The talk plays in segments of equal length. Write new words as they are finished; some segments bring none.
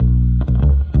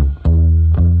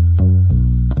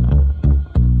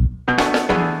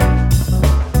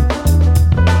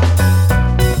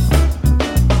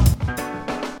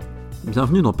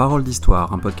Bienvenue dans Paroles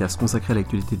d'Histoire, un podcast consacré à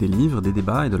l'actualité des livres, des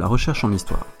débats et de la recherche en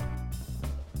histoire.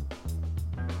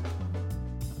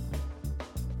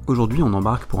 Aujourd'hui, on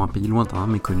embarque pour un pays lointain,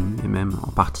 méconnu et même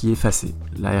en partie effacé,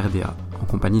 la RDA, en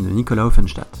compagnie de Nicolas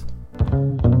Offenstadt.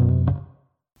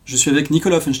 Je suis avec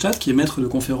Nicolas Offenstadt, qui est maître de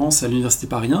conférence à l'Université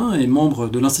Paris 1 et membre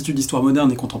de l'Institut d'Histoire moderne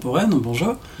et contemporaine.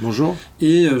 Bonjour. Bonjour.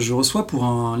 Et je reçois pour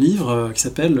un livre qui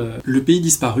s'appelle Le pays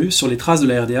disparu, sur les traces de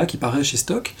la RDA, qui paraît chez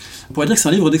Stock. On pourrait dire que c'est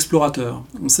un livre d'explorateurs.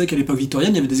 On sait qu'à l'époque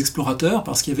victorienne, il y avait des explorateurs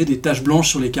parce qu'il y avait des taches blanches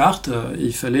sur les cartes et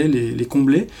il fallait les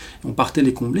combler. On partait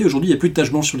les combler. Aujourd'hui, il n'y a plus de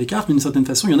taches blanches sur les cartes, mais d'une certaine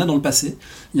façon, il y en a dans le passé.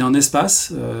 Il y a un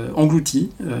espace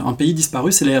englouti, un pays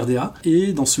disparu, c'est la RDA.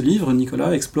 Et dans ce livre,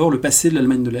 Nicolas explore le passé de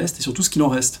l'Allemagne de l'Est et surtout ce qu'il en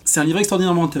reste. C'est un livre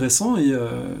extraordinairement intéressant et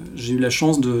j'ai eu la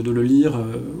chance de le lire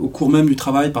au cours même du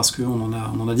travail parce qu'on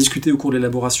en a discuté au cours de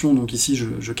l'élaboration, donc ici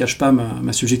je cache pas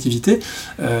ma subjectivité,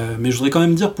 mais je voudrais quand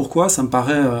même dire pourquoi ça me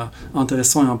paraît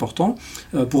intéressant et important,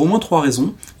 pour au moins 3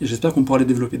 raisons, et j'espère qu'on pourra les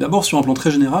développer. D'abord, sur un plan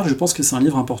très général, je pense que c'est un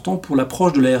livre important pour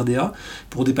l'approche de la RDA,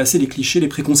 pour dépasser les clichés, les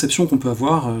préconceptions qu'on peut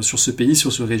avoir sur ce pays,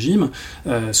 sur ce régime,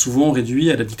 souvent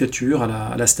réduit à la dictature,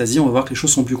 à la Stasi. On va voir que les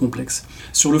choses sont plus complexes.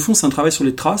 Sur le fond, c'est un travail sur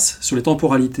les traces, sur les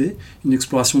temporalités, une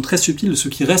exploration très subtile de ce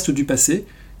qui reste du passé,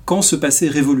 quand ce passé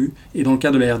révolue, et dans le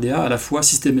cas de la RDA, à la fois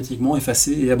systématiquement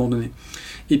effacé et abandonné.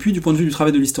 Et puis, du point de vue du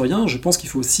travail de l'historien, je pense qu'il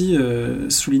faut aussi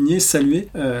souligner, saluer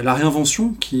la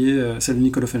réinvention qui est celle de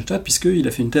Nicolas Offenstadt, puisqu'il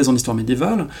a fait une thèse en histoire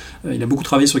médiévale, il a beaucoup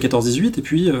travaillé sur le 14-18, et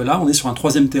puis là, on est sur un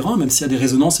 3e terrain, même s'il y a des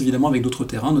résonances évidemment avec d'autres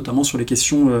terrains, notamment sur les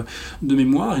questions de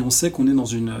mémoire, et on sait qu'on est dans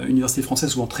une université française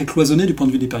souvent très cloisonnée du point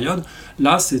de vue des périodes.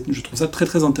 Là, je trouve ça très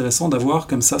très intéressant d'avoir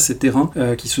comme ça ces terrains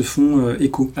qui se font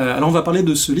écho. Alors, on va parler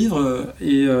de ce livre,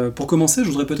 et pour commencer, je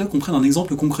voudrais peut-être qu'on prenne un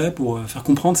exemple concret pour faire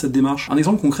comprendre cette démarche. Un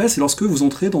exemple concret, c'est lorsque vous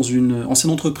entrez dans une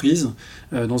ancienne entreprise,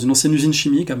 dans une ancienne usine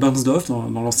chimique à Bernsdorf,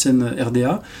 dans l'ancienne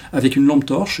RDA, avec une lampe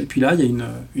torche, et puis là, il y a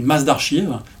une masse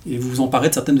d'archives, et vous vous emparez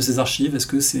de certaines de ces archives. Est-ce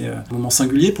que c'est un moment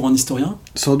singulier pour un historien ?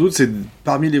 Sans doute, c'est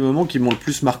parmi les moments qui m'ont le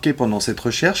plus marqué pendant cette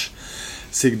recherche.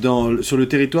 C'est que sur le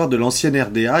territoire de l'ancienne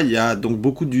RDA, il y a donc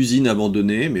beaucoup d'usines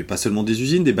abandonnées, mais pas seulement des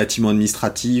usines, des bâtiments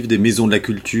administratifs, des maisons de la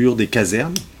culture, des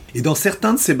casernes. Et dans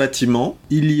certains de ces bâtiments,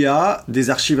 il y a des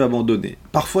archives abandonnées.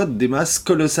 Parfois des masses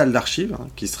colossales d'archives,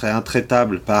 qui seraient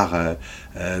intraitables par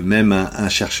même un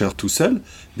chercheur tout seul.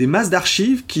 Des masses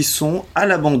d'archives qui sont à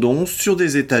l'abandon, sur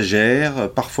des étagères,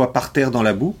 parfois par terre dans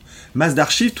la boue. Masses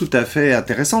d'archives tout à fait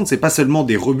intéressantes. C'est pas seulement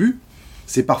des rebuts,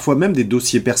 c'est parfois même des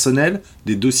dossiers personnels,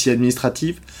 des dossiers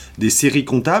administratifs, des séries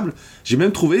comptables. J'ai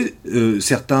même trouvé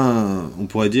certains, on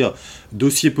pourrait dire,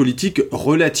 dossiers politiques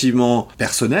relativement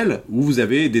personnels, où vous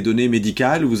avez des données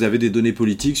médicales, où vous avez des données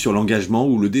politiques sur l'engagement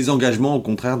ou le désengagement, au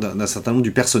contraire, d'un certain nombre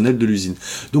du personnel de l'usine.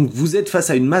 Donc vous êtes face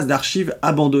à une masse d'archives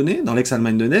abandonnées dans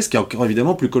l'ex-Allemagne de l'Est, qui est encore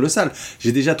évidemment plus colossale.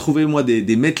 J'ai déjà trouvé, moi,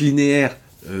 des mètres linéaires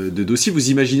de dossiers. Vous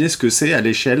imaginez ce que c'est à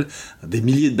l'échelle des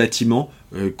milliers de bâtiments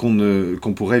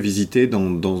qu'on pourrait visiter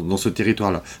dans ce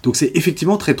territoire-là. Donc c'est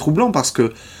effectivement très troublant parce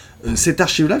que cette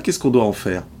archive-là, qu'est-ce qu'on doit en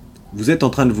faire ? Vous êtes en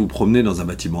train de vous promener dans un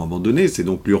bâtiment abandonné, c'est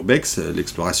donc l'Urbex,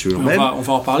 l'exploration urbaine. On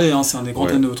va en reparler, c'est un des grands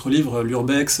thèmes de votre livre,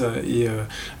 l'Urbex et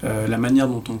la manière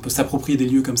dont on peut s'approprier des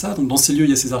lieux comme ça. Donc dans ces lieux,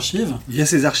 il y a ces archives. Il y a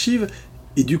ces archives,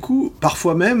 et du coup,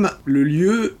 parfois même, le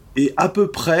lieu est à peu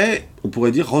près, on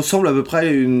pourrait dire, ressemble à peu près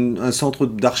à un centre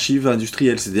d'archives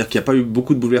industriel. C'est-à-dire qu'il n'y a pas eu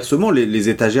beaucoup de bouleversements, les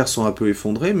étagères sont un peu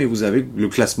effondrées, mais vous avez le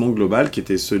classement global qui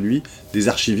était celui des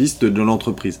archivistes de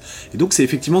l'entreprise. Et donc c'est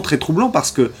effectivement très troublant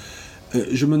parce que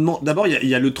je me demande, d'abord il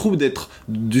y a le trouble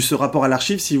ce rapport à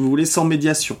l'archive, si vous voulez, sans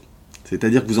médiation.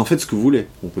 C'est-à-dire que vous en faites ce que vous voulez.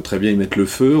 On peut très bien y mettre le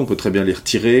feu, on peut très bien les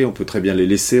retirer, on peut très bien les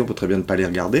laisser, on peut très bien ne pas les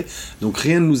regarder. Donc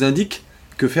rien ne nous indique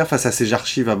que faire face à ces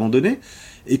archives abandonnées.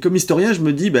 Et comme historien, je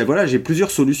me dis, j'ai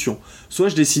plusieurs solutions. Soit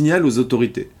je les signale aux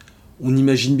autorités. On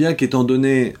imagine bien qu'étant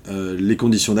donné les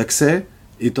conditions d'accès,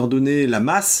 étant donné la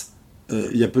masse,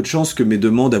 il y a peu de chances que mes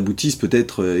demandes aboutissent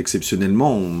peut-être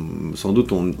exceptionnellement. Sans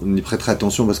doute on y prêterait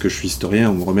attention parce que je suis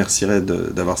historien, on me remercierait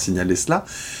d'avoir signalé cela.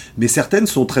 Mais certaines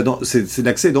sont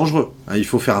l'accès est dangereux. Il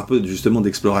faut faire un peu justement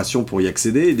d'exploration pour y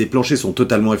accéder. Les planchers sont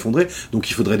totalement effondrés, donc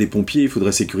il faudrait des pompiers, il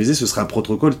faudrait sécuriser. Ce serait un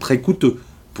protocole très coûteux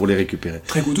pour les récupérer.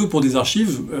 Très coûteux pour des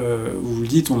archives, vous le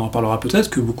dites, on en parlera peut-être,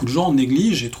 que beaucoup de gens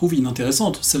négligent et trouvent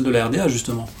inintéressantes, celle de la RDA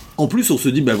justement. En plus, on se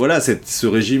dit, ce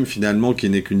régime finalement qui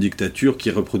n'est qu'une dictature,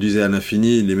 qui reproduisait à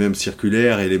l'infini les mêmes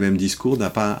circulaires et les mêmes discours, n'a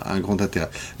pas un grand intérêt.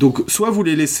 Donc, soit vous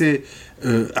les laissez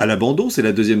à l'abandon, c'est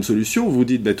la deuxième solution, vous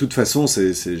dites, de toute façon,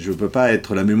 je ne peux pas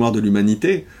être la mémoire de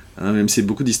l'humanité, même si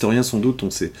beaucoup d'historiens sans doute ont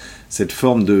cette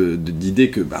forme d'idée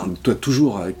que on doit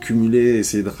toujours accumuler,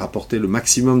 essayer de rapporter le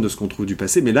maximum de ce qu'on trouve du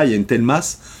passé, mais là il y a une telle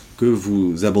masse que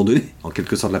vous abandonnez en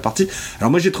quelque sorte la partie. Alors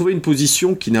moi j'ai trouvé une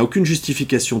position qui n'a aucune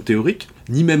justification théorique,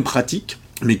 ni même pratique,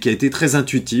 mais qui a été très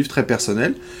intuitive, très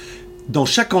personnelle. Dans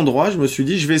chaque endroit, je me suis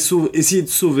dit, je vais essayer de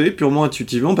sauver purement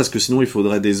intuitivement, parce que sinon il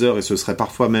faudrait des heures et ce serait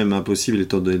parfois même impossible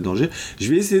étant donné le danger. Je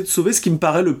vais essayer de sauver ce qui me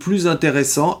paraît le plus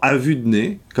intéressant à vue de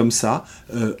nez, comme ça,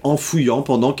 en fouillant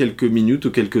pendant quelques minutes ou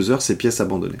quelques heures ces pièces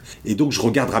abandonnées. Et donc je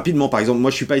regarde rapidement, par exemple,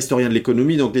 moi je suis pas historien de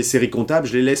l'économie, donc les séries comptables,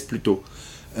 je les laisse plutôt.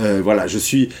 Voilà, je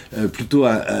suis plutôt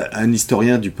un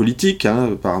historien du politique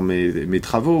par mes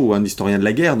travaux, ou un historien de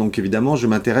la guerre, donc évidemment je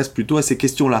m'intéresse plutôt à ces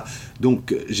questions-là.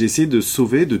 Donc j'ai essayé de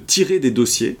sauver, de tirer des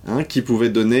dossiers qui pouvaient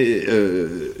donner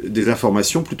des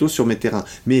informations plutôt sur mes terrains.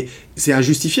 Mais c'est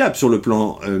injustifiable sur le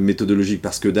plan méthodologique,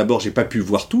 parce que d'abord j'ai pas pu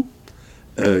voir tout,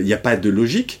 il n'y a pas de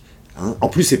logique. En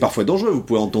plus, c'est parfois dangereux, vous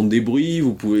pouvez entendre des bruits,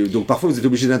 donc parfois vous êtes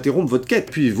obligé d'interrompre votre quête,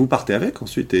 puis vous partez avec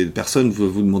ensuite, et personne ne veut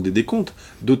vous demander des comptes.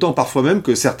 D'autant parfois même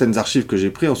que certaines archives que j'ai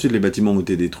prises, ensuite les bâtiments ont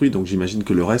été détruits, donc j'imagine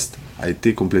que le reste a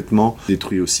été complètement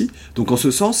détruit aussi. Donc en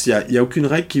ce sens, il n'y a aucune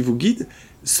règle qui vous guide,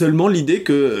 seulement l'idée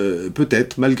que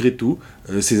peut-être, malgré tout,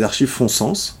 ces archives font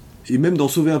sens, et même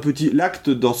l'acte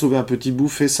d'en sauver un petit bout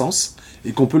fait sens,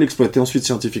 et qu'on peut l'exploiter ensuite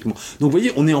scientifiquement. Donc vous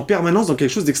voyez, on est en permanence dans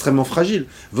quelque chose d'extrêmement fragile.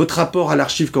 Votre rapport à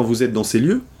l'archive quand vous êtes dans ces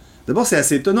lieux, d'abord c'est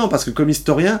assez étonnant, parce que comme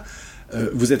historien,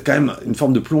 vous êtes quand même une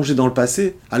forme de plongée dans le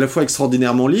passé, à la fois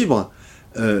extraordinairement libre,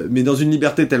 mais dans une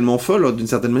liberté tellement folle, d'une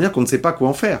certaine manière, qu'on ne sait pas quoi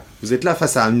en faire. Vous êtes là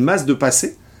face à une masse de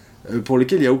passé, pour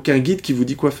lesquels il n'y a aucun guide qui vous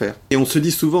dit quoi faire. Et on se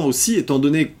dit souvent aussi, étant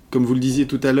donné, comme vous le disiez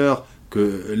tout à l'heure,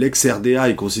 que l'ex-RDA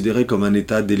est considéré comme un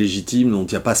État délégitime dont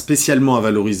il n'y a pas spécialement à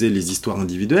valoriser les histoires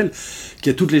individuelles,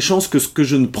 qu'il y a toutes les chances que ce que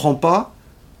je ne prends pas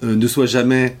ne soit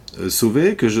jamais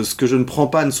sauvé, que ce que je ne prends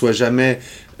pas ne soit jamais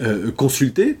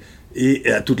consulté,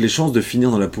 et a toutes les chances de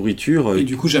finir dans la pourriture. Et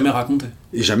du coup, jamais raconté.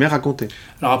 Et jamais raconté.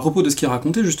 Alors à propos de ce qui est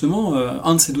raconté, justement,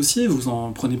 un de ces dossiers, vous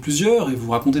en prenez plusieurs, et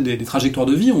vous racontez des trajectoires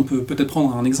de vie. On peut peut-être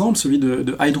prendre un exemple, celui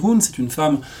de Heidrun. C'est une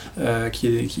femme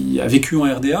qui a vécu en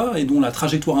RDA, et dont la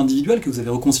trajectoire individuelle, que vous avez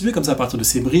reconstituée comme ça à partir de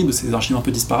ces bribes, de ces archives un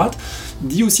peu disparates,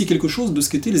 dit aussi quelque chose de ce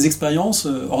qu'étaient les expériences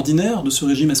ordinaires de ce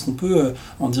régime. Est-ce qu'on peut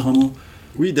en dire un mot ?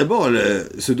 Oui, d'abord,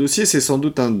 ce dossier, c'est sans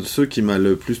doute un de ceux qui m'a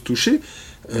le plus touché.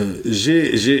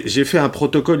 J'ai fait un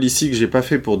protocole ici que j'ai pas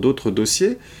fait pour d'autres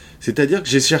dossiers, c'est-à-dire que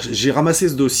j'ai ramassé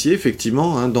ce dossier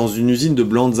effectivement dans une usine de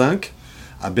blanc de zinc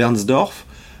à Bernsdorf,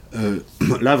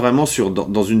 là vraiment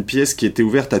dans une pièce qui était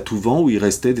ouverte à tout vent, où il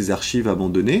restait des archives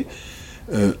abandonnées.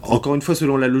 Encore une fois,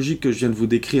 selon la logique que je viens de vous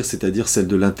décrire, c'est-à-dire celle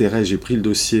de l'intérêt, j'ai pris le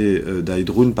dossier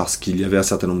d'Heidrun parce qu'il y avait un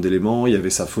certain nombre d'éléments, il y avait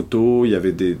sa photo, il y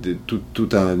avait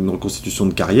toute une reconstitution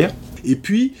de carrière. Et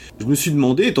puis, je me suis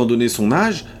demandé, étant donné son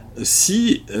âge,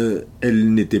 si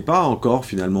elle n'était pas encore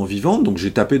finalement vivante. Donc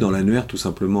j'ai tapé dans l'annuaire tout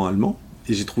simplement allemand,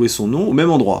 et j'ai trouvé son nom au même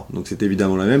endroit. Donc c'est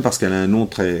évidemment la même, parce qu'elle a un nom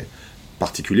très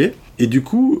particulier. Et du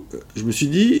coup, je me suis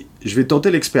dit, je vais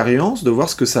tenter l'expérience de voir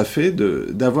ce que ça fait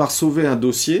d'avoir sauvé un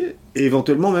dossier, et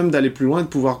éventuellement même d'aller plus loin, de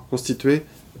pouvoir constituer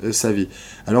sa vie.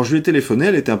 Alors je lui ai téléphoné,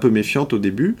 elle était un peu méfiante au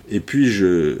début, et puis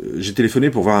j'ai téléphoné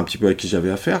pour voir un petit peu à qui j'avais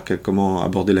affaire, comment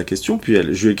aborder la question, puis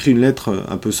je lui ai écrit une lettre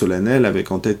un peu solennelle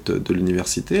avec en tête de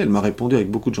l'université. Elle m'a répondu avec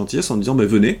beaucoup de gentillesse en me disant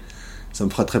venez, ça me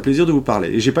fera très plaisir de vous parler.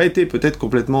 Et j'ai pas été peut-être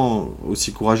complètement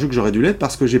aussi courageux que j'aurais dû l'être,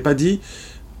 parce que j'ai pas dit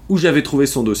où j'avais trouvé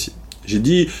son dossier. J'ai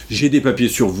dit, j'ai des papiers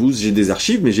sur vous, j'ai des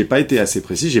archives, mais j'ai pas été assez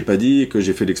précis. J'ai pas dit que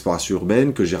j'ai fait l'exploration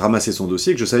urbaine, que j'ai ramassé son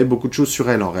dossier, que je savais beaucoup de choses sur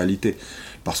elle en réalité.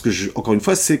 Parce que, encore une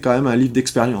fois, c'est quand même un livre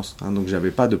d'expérience. Donc j'avais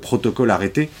pas de protocole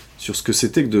arrêté sur ce que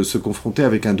c'était que de se confronter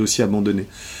avec un dossier abandonné.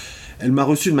 Elle m'a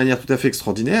reçu de manière tout à fait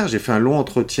extraordinaire. J'ai fait un long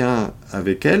entretien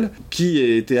avec elle, qui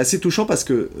était assez touchant, parce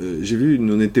que j'ai vu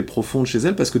une honnêteté profonde chez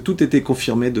elle, parce que tout était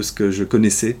confirmé de ce que je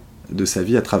connaissais de sa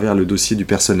vie à travers le dossier du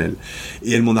personnel.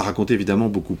 Et elle m'en a raconté évidemment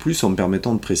beaucoup plus, en me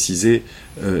permettant de préciser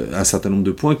un certain nombre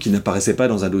de points qui n'apparaissaient pas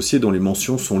dans un dossier dont les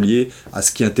mentions sont liées à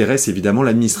ce qui intéresse évidemment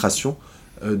l'administration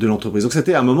de l'entreprise. Donc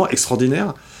c'était un moment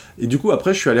extraordinaire, et du coup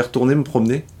après je suis allé retourner me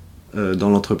promener dans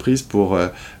l'entreprise pour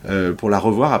la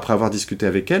revoir après avoir discuté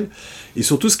avec elle. Et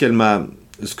surtout ce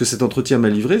que cet entretien m'a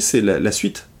livré, c'est la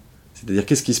suite. C'est-à-dire,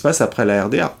 qu'est-ce qui se passe après la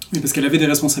RDA ? Oui, parce qu'elle avait des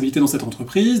responsabilités dans cette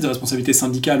entreprise, des responsabilités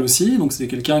syndicales aussi, donc c'était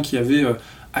quelqu'un qui avait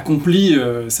accompli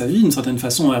sa vie d'une certaine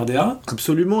façon en RDA.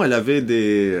 Absolument, elle avait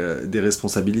des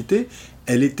responsabilités.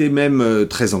 Elle était même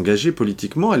très engagée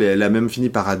politiquement. Elle a même fini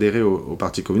par adhérer au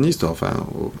Parti communiste, enfin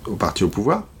au parti au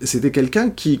pouvoir. C'était quelqu'un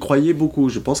qui croyait beaucoup.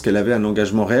 Je pense qu'elle avait un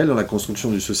engagement réel dans la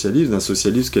construction du socialisme, d'un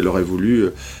socialisme qu'elle aurait voulu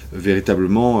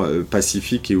véritablement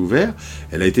pacifique et ouvert.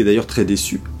 Elle a été d'ailleurs très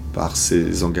déçue par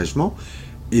ses engagements,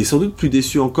 et sans doute plus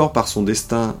déçue encore par son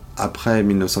destin après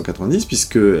 1990,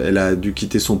 puisqu'elle a dû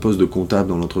quitter son poste de comptable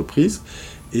dans l'entreprise,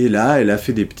 Et là, elle a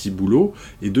fait des petits boulots.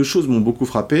 Et deux choses m'ont beaucoup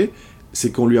frappé.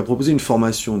 C'est qu'on lui a proposé une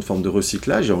formation, une forme de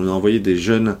recyclage. Et on lui a envoyé des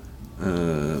jeunes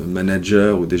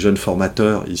managers ou des jeunes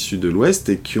formateurs issus de l'Ouest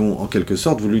et qui ont en quelque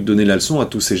sorte voulu donner la leçon à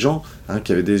tous ces gens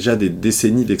qui avaient déjà des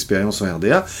décennies d'expérience en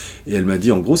RDA. Et elle m'a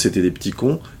dit, en gros, c'était des petits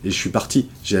cons. Et je suis parti.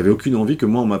 J'avais aucune envie que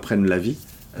moi, on m'apprenne la vie.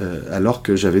 Alors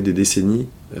que j'avais des décennies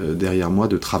derrière moi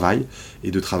de travail,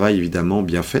 et de travail évidemment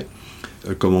bien fait,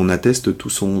 comme on atteste tout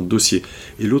son dossier.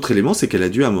 Et l'autre élément, c'est qu'elle a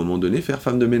dû à un moment donné faire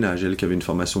femme de ménage, elle qui avait une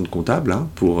formation de comptable,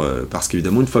 parce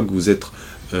qu'évidemment une fois que vous êtes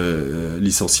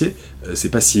licencié, c'est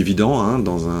pas si évident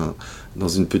dans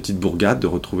une petite bourgade de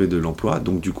retrouver de l'emploi,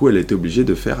 donc du coup elle a été obligée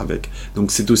de faire avec. Donc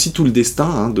c'est aussi tout le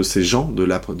destin de ces gens de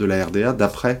la RDA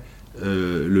d'après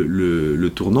le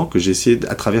tournant que j'ai essayé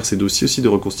à travers ces dossiers aussi de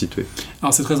reconstituer.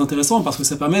 Alors c'est très intéressant parce que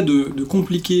ça permet de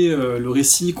compliquer le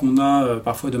récit qu'on a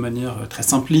parfois de manière très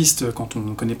simpliste quand on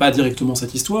ne connaît pas directement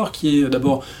cette histoire, qui est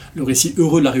d'abord le récit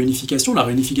heureux de la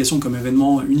réunification comme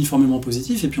événement uniformément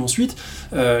positif, et puis ensuite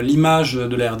l'image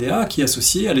de la RDA qui est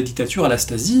associée à la dictature, à la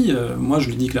Stasi. Moi je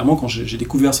le dis clairement, quand j'ai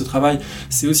découvert ce travail,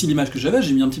 c'est aussi l'image que j'avais.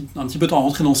 J'ai mis un petit peu de temps à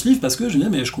rentrer dans ce livre parce que je me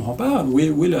disais mais je comprends pas, où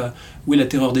est la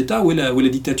terreur d'État, où est la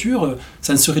dictature.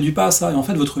 Ça ne se réduit pas à ça. Et en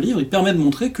fait, votre livre, il permet de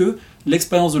montrer que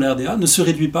l'expérience de la RDA ne se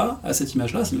réduit pas à cette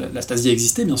image-là. La Stasi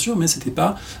existait, bien sûr, mais ce n'était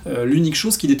pas l'unique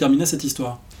chose qui déterminait cette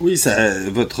histoire. Oui,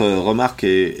 votre remarque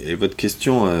et votre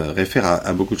question réfèrent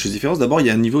à beaucoup de choses différentes. D'abord, il y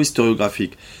a un niveau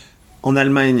historiographique. En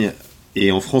Allemagne,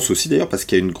 et en France aussi d'ailleurs, parce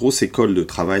qu'il y a une grosse école de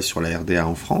travail sur la RDA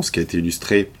en France, qui a été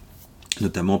illustrée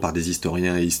notamment par des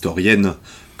historiens et historiennes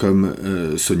comme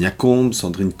Sonia Combe,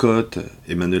 Sandrine Cotte,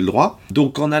 Emmanuel Droit.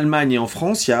 Donc en Allemagne et en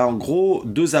France, il y a en gros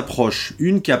deux approches.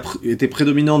 Une qui a été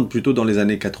prédominante plutôt dans les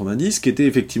années 90, qui était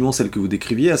effectivement celle que vous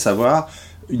décriviez, à savoir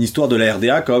une histoire de la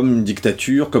RDA comme une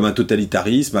dictature, comme un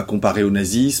totalitarisme, à comparer au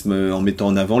nazisme, en mettant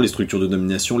en avant les structures de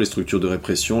domination, les structures de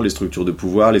répression, les structures de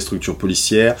pouvoir, les structures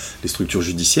policières, les structures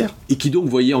judiciaires, et qui donc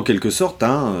voyait en quelque sorte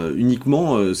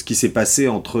uniquement ce qui s'est passé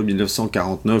entre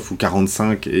 1949 ou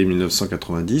 1945 et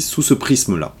 1990 sous ce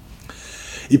prisme-là.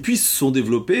 Et puis se sont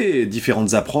développées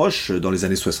différentes approches dans les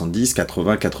années 70,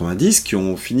 80, 90 qui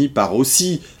ont fini par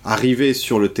aussi arriver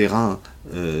sur le terrain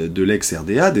de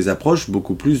l'ex-RDA, des approches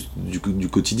beaucoup plus du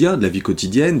quotidien, de la vie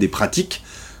quotidienne, des pratiques,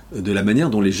 de la manière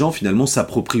dont les gens finalement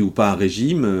s'approprient ou pas un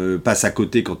régime, passent à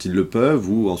côté quand ils le peuvent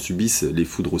ou en subissent les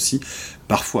foudres aussi,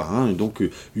 parfois. Donc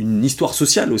une histoire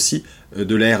sociale aussi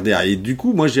de la RDA. Et du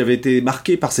coup, moi j'avais été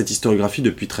marqué par cette historiographie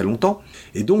depuis très longtemps,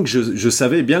 et donc je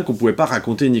savais bien qu'on pouvait pas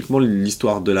raconter uniquement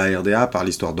l'histoire de la RDA par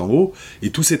l'histoire d'en haut, et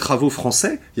tous ces travaux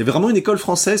français, il y avait vraiment une école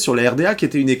française sur la RDA qui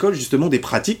était une école justement des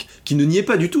pratiques, qui ne niait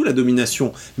pas du tout la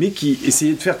domination, mais qui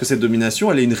essayait de faire que cette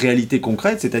domination, elle ait une réalité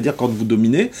concrète, c'est-à-dire quand vous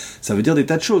dominez, ça veut dire des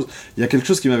tas de choses. Il y a quelque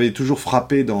chose qui m'avait toujours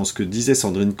frappé dans ce que disait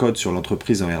Sandrine Cotte sur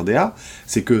l'entreprise en RDA,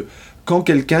 c'est que quand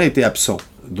quelqu'un était absent,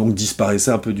 donc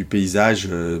disparaissait un peu du paysage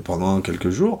pendant quelques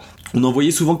jours, on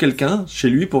envoyait souvent quelqu'un chez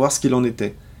lui pour voir ce qu'il en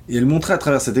était. Et elle montrait à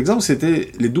travers cet exemple,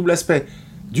 c'était les doubles aspects.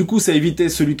 Du coup, ça évitait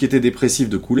celui qui était dépressif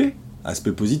de couler.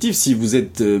 Aspect positif, si vous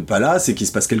n'êtes pas là, c'est qu'il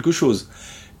se passe quelque chose.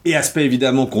 Et aspect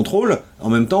évidemment contrôle, en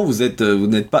même temps, vous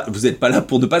n'êtes pas là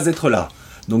pour ne pas être là.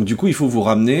 Donc du coup, il faut vous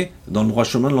ramener dans le droit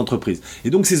chemin de l'entreprise. Et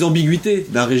donc ces ambiguïtés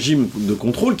d'un régime de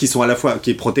contrôle qui sont à la fois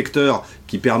qui est protecteur,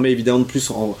 qui permet évidemment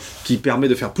qui permet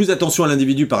de faire plus attention à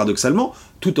l'individu paradoxalement,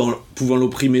 tout en pouvant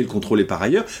l'opprimer, le contrôler par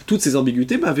ailleurs. Toutes ces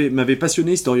ambiguïtés m'avaient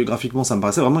passionné historiographiquement. Ça me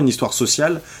paraissait vraiment une histoire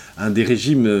sociale, des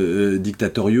régimes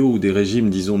dictatoriaux ou des régimes,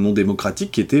 disons, non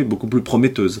démocratiques qui étaient beaucoup plus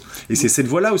prometteuses. Et c'est cette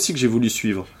voie-là aussi que j'ai voulu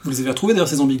suivre. Vous les avez retrouvées d'ailleurs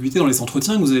ces ambiguïtés dans les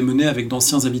entretiens que vous avez menés avec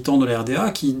d'anciens habitants de la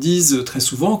RDA qui disent très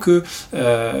souvent que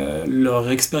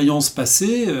leur expérience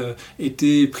passée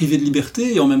était privée de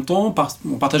liberté et en même temps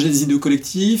on partageait des idéaux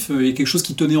collectifs et quelque chose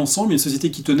qui tenait ensemble, une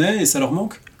société qui tenait et ça leur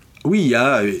manque. Oui, il y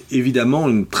a évidemment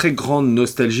une très grande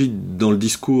nostalgie dans le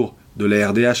discours de la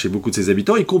RDA chez beaucoup de ses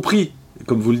habitants, y compris,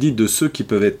 comme vous le dites, de ceux qui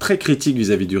peuvent être très critiques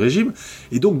vis-à-vis du régime.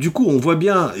 Et donc, du coup, on voit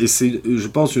bien, et c'est, je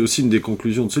pense, aussi une des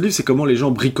conclusions de ce livre, c'est comment les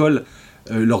gens bricolent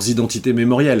leurs identités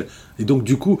mémorielles. Et donc,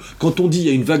 du coup, quand on dit il y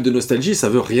a une vague de nostalgie, ça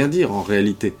veut rien dire en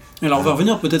réalité. Alors, on va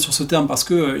revenir peut-être sur ce terme parce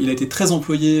qu'il a été très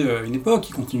employé à une époque,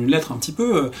 il continue de l'être un petit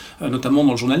peu, notamment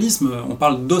dans le journalisme. On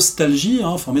parle d'ostalgie,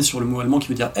 formé sur le mot allemand qui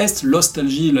veut dire Est,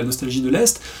 l'ostalgie, la nostalgie de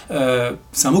l'Est.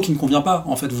 C'est un mot qui ne convient pas.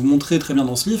 En fait, vous montrez très bien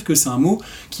dans ce livre que c'est un mot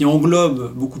qui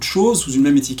englobe beaucoup de choses sous une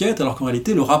même étiquette, alors qu'en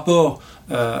réalité, le rapport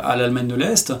à l'Allemagne de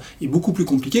l'Est est beaucoup plus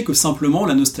compliqué que simplement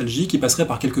la nostalgie qui passerait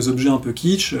par quelques objets un peu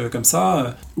kitsch, comme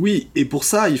ça. Oui, et pour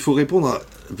ça, il faut répondre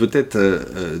peut-être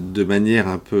de manière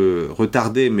un peu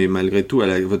retardée, mais malgré tout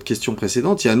à votre question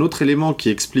précédente. Il y a un autre élément qui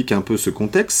explique un peu ce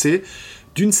contexte, c'est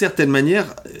d'une certaine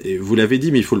manière, et vous l'avez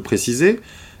dit mais il faut le préciser,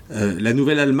 la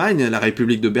Nouvelle-Allemagne, la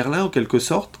République de Berlin en quelque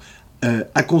sorte,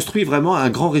 a construit vraiment un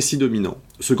grand récit dominant.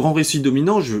 Ce grand récit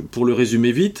dominant, pour le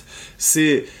résumer vite,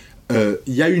 c'est...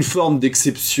 Il y a une forme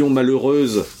d'exception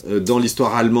malheureuse dans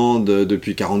l'histoire allemande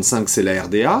depuis 1945, c'est la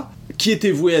RDA, qui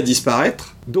était vouée à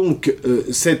disparaître. Donc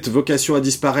cette vocation à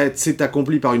disparaître s'est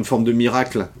accomplie par une forme de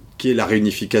miracle qui est la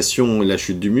réunification et la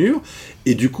chute du mur.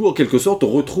 Et du coup, en quelque sorte, on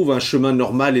retrouve un chemin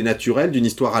normal et naturel d'une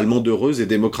histoire allemande heureuse et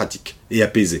démocratique et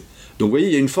apaisée. Donc vous voyez,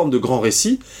 il y a une forme de grand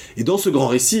récit. Et dans ce grand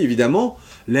récit, évidemment,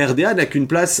 la RDA n'a qu'une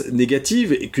place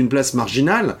négative et qu'une place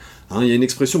marginale. Il y a une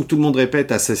expression que tout le monde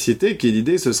répète à satiété, qui est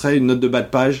l'idée, ce serait une note de bas de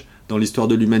page dans l'histoire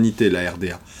de l'humanité, la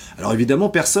RDA. Alors évidemment,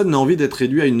 personne n'a envie d'être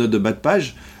réduit à une note de bas de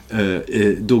page.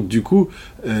 Et donc du coup,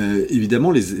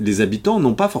 évidemment, les habitants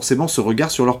n'ont pas forcément ce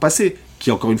regard sur leur passé,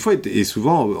 qui encore une fois est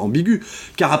souvent ambigu.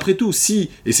 Car après tout,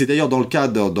 et c'est d'ailleurs dans le cas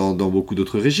dans beaucoup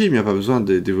d'autres régimes, il n'y a pas besoin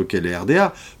d'évoquer les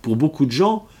RDA, pour beaucoup de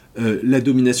gens, la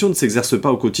domination ne s'exerce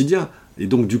pas au quotidien. Et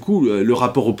donc du coup, le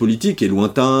rapport aux politiques est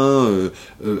lointain,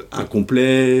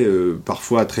 incomplet,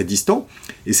 parfois très distant.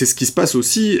 Et c'est ce qui se passe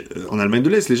aussi en Allemagne de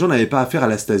l'Est. Les gens n'avaient pas affaire à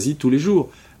la Stasi tous les jours.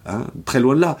 Très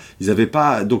loin de là. Ils avaient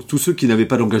pas, donc tous ceux qui n'avaient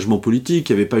pas d'engagement politique,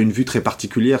 qui n'avaient pas une vue très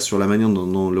particulière sur la manière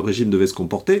dont le régime devait se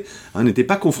comporter, n'étaient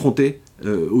pas confrontés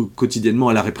quotidiennement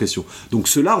à la répression. Donc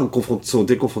ceux-là sont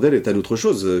confrontés à des tas d'autres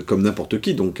choses, comme n'importe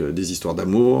qui, donc des histoires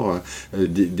d'amour,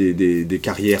 des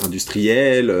carrières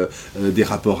industrielles, des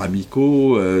rapports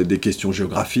amicaux, des questions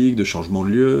géographiques, de changement de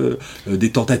lieu,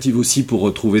 des tentatives aussi pour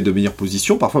retrouver de meilleures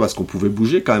positions, parfois parce qu'on pouvait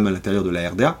bouger quand même à l'intérieur de la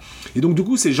RDA. Et donc du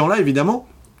coup, ces gens-là, évidemment,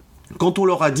 quand on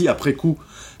leur a dit après coup,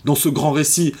 dans ce grand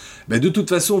récit, de toute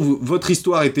façon, votre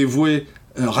histoire était vouée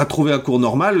à trouver un cours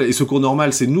normal, et ce cours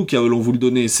normal, c'est nous qui allons vous le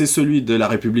donner, c'est celui de la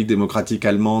République démocratique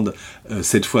allemande,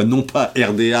 cette fois non pas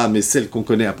RDA, mais celle qu'on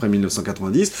connaît après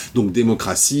 1990, donc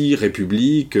démocratie,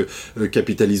 république,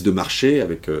 capitalisme de marché,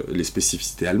 avec les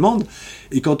spécificités allemandes.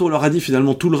 Et quand on leur a dit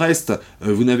finalement tout le reste,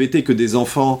 vous n'avez été que des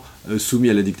enfants soumis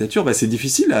à la dictature, c'est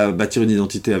difficile à bâtir une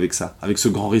identité avec ça, avec ce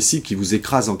grand récit qui vous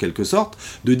écrase en quelque sorte,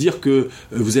 de dire que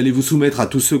vous allez vous soumettre à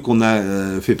tous ceux qu'on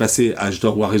a fait passer à âge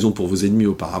d'or ou à raison pour vos ennemis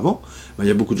auparavant. Il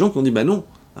y a beaucoup de gens qui ont dit non.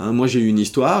 Moi j'ai eu une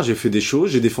histoire, j'ai fait des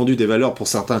choses, j'ai défendu des valeurs pour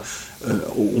certains,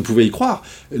 on pouvait y croire.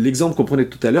 L'exemple qu'on prenait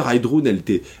tout à l'heure, Heidrun,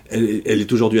 elle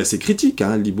est aujourd'hui assez critique,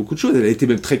 elle dit beaucoup de choses, elle a été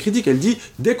même très critique, elle dit,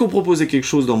 dès qu'on proposait quelque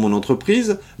chose dans mon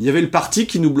entreprise, il y avait le parti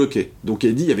qui nous bloquait. Donc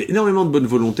elle dit, il y avait énormément de bonne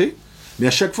volonté, mais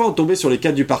à chaque fois on tombait sur les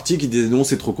cadres du parti qui disaient non,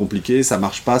 c'est trop compliqué, ça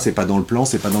marche pas, c'est pas dans le plan,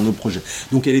 c'est pas dans nos projets.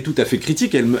 Donc elle est tout à fait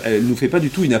critique, elle nous fait pas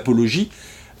du tout une apologie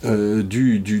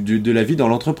de la vie dans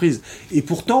l'entreprise. Et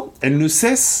pourtant, elle ne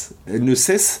cessait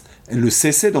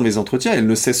dans mes entretiens, elle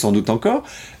ne cesse sans doute encore,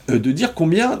 de dire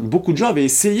combien beaucoup de gens avaient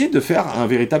essayé de faire un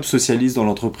véritable socialisme dans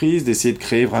l'entreprise, d'essayer de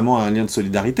créer vraiment un lien de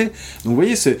solidarité. Donc vous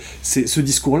voyez, ce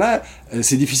discours-là,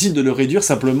 c'est difficile de le réduire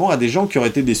simplement à des gens qui auraient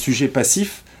été des sujets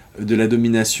passifs de la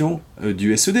domination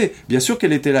du SED. Bien sûr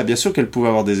qu'elle était là, bien sûr qu'elle pouvait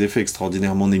avoir des effets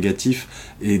extraordinairement négatifs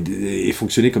et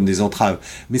fonctionner comme des entraves.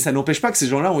 Mais ça n'empêche pas que ces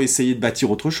gens-là ont essayé de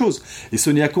bâtir autre chose. Et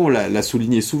Sonia Kohn l'a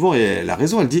souligné souvent, et elle a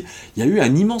raison, elle dit, il y a eu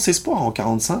un immense espoir en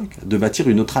 1945 de bâtir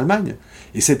une autre Allemagne.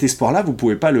 Et cet espoir-là, vous ne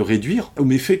pouvez pas le réduire aux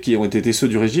méfaits qui ont été ceux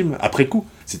du régime après coup.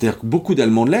 C'est-à-dire que beaucoup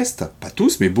d'Allemands de l'Est, pas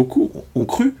tous, mais beaucoup, ont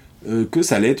cru que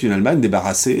ça allait être une Allemagne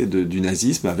débarrassée du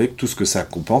nazisme avec tout ce que ça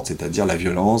comporte, c'est-à-dire la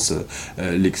violence,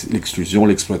 l'exclusion,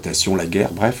 l'exploitation, la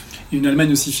guerre, bref. Une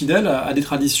Allemagne aussi fidèle à des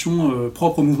traditions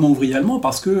propres au mouvement ouvrier allemand,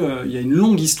 parce qu'il y a une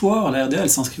longue histoire, la RDA elle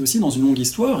s'inscrit aussi dans une longue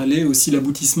histoire, elle est aussi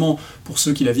l'aboutissement, pour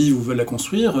ceux qui la vivent ou veulent la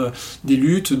construire, des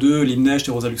luttes de Liebknecht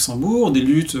et Rosa Luxembourg, des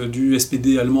luttes du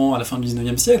SPD allemand à la fin du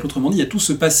 19e siècle, autrement dit, il y a tout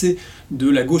ce passé de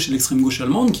la gauche et de l'extrême gauche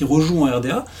allemande qui rejoue en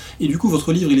RDA, et du coup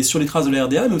votre livre il est sur les traces de la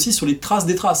RDA, mais aussi sur les traces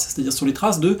des traces, c'est-à-dire sur les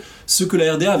traces de ce que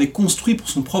la RDA avait construit pour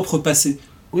son propre passé.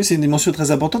 Oui, c'est une dimension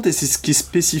très importante, et c'est ce qui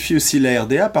spécifie aussi la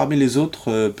RDA parmi les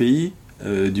autres pays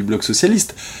du bloc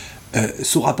socialiste.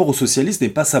 Son rapport au socialisme n'est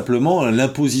pas simplement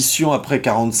l'imposition après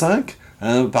 1945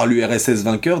 par l'URSS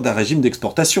vainqueur d'un régime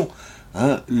d'exportation.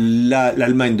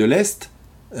 L'Allemagne de l'Est,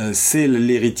 c'est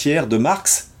l'héritière de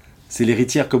Marx, c'est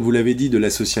l'héritière, comme vous l'avez dit, de la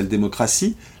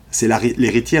social-démocratie, c'est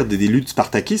l'héritière des luttes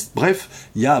spartakistes. Bref,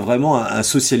 il y a vraiment un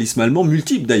socialisme allemand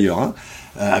multiple d'ailleurs,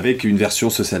 avec une version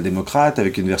social-démocrate,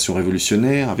 avec une version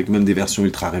révolutionnaire, avec même des versions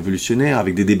ultra-révolutionnaires,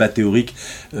 avec des débats théoriques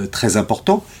très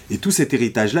importants. Et tout cet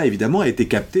héritage-là, évidemment, a été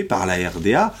capté par la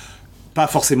RDA, pas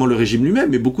forcément le régime lui-même,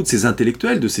 mais beaucoup de ces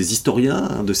intellectuels, de ces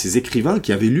historiens, de ces écrivains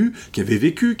qui avaient lu, qui avaient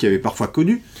vécu, qui avaient parfois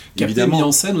connu. Qui a été mis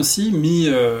en scène aussi, mis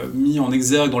en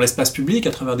exergue dans l'espace public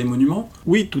à travers des monuments.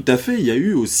 Oui, tout à fait. Il y a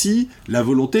eu aussi la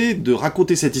volonté de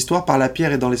raconter cette histoire par la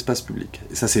pierre et dans l'espace public.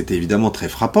 Et ça, c'était évidemment très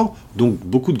frappant. Donc,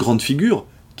 beaucoup de grandes figures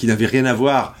qui n'avaient rien à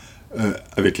voir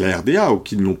avec la RDA, ou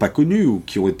qui ne l'ont pas connu, ou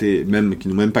qui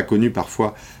n'ont même pas connu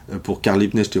parfois, pour Karl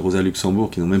Liebknecht et Rosa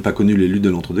Luxembourg, qui n'ont même pas connu les luttes de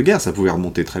l'entre-deux-guerres, ça pouvait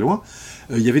remonter très loin.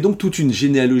 Il y avait donc toute une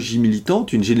généalogie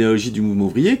militante, une généalogie du mouvement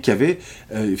ouvrier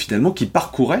qui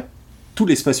parcourait tout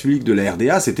l'espace public de la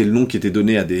RDA. C'était le nom qui était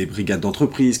donné à des brigades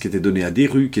d'entreprise, qui était donné à des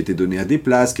rues, qui était donné à des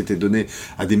places, qui était donné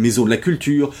à des maisons de la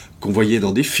culture, qu'on voyait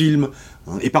dans des films,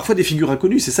 et parfois des figures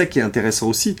inconnues. C'est ça qui est intéressant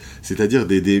aussi, c'est-à-dire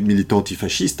des militants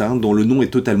antifascistes, dont le nom est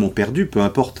totalement perdu, peu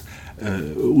importe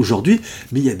aujourd'hui,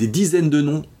 mais il y a des dizaines de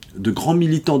noms de grands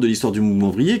militants de l'histoire du mouvement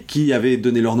ouvrier qui avaient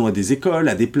donné leur nom à des écoles,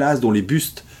 à des places, dont les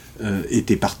bustes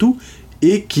étaient partout,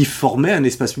 et qui formaient un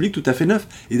espace public tout à fait neuf.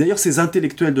 Et d'ailleurs, ces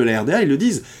intellectuels de la RDA, ils le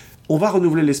disent, on va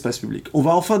renouveler l'espace public. On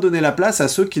va enfin donner la place à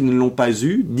ceux qui ne l'ont pas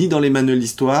eu, ni dans les manuels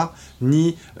d'histoire,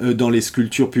 ni dans les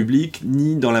sculptures publiques,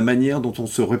 ni dans la manière dont on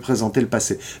se représentait le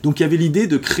passé. Donc il y avait l'idée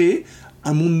de créer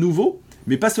un monde nouveau,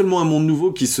 mais pas seulement un monde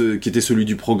nouveau qui était celui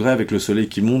du progrès avec le soleil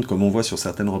qui monte, comme on voit sur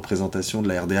certaines représentations de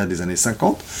la RDA des années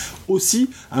 50, aussi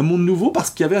un monde nouveau parce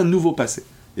qu'il y avait un nouveau passé.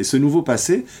 Et ce nouveau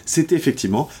passé, c'était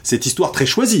effectivement cette histoire très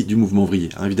choisie du mouvement ouvrier.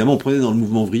 Évidemment, on prenait dans le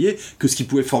mouvement ouvrier que ce qui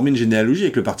pouvait former une généalogie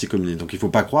avec le Parti communiste. Donc il ne faut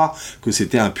pas croire que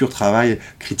c'était un pur travail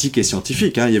critique et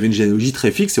scientifique. Il y avait une généalogie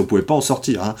très fixe et on ne pouvait pas en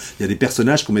sortir. Il y a des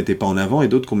personnages qu'on ne mettait pas en avant et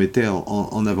d'autres qu'on mettait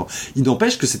en avant. Il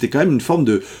n'empêche que c'était quand même une forme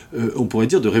de, on pourrait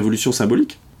dire, de révolution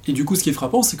symbolique. Et du coup, ce qui est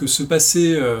frappant, c'est que ce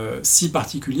passé si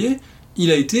particulier, il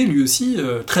a été lui aussi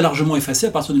très largement effacé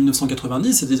à partir de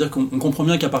 1990, c'est-à-dire qu'on comprend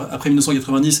bien qu'après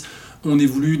 1990, on ait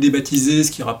voulu débaptiser ce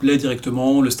qui rappelait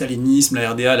directement le stalinisme,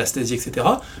 la RDA, la Stasi, etc.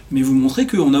 Mais vous montrez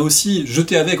qu'on a aussi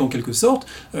jeté avec, en quelque sorte,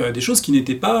 des choses qui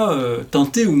n'étaient pas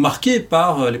teintées ou marquées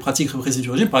par les pratiques répressives du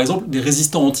régime. Par exemple, des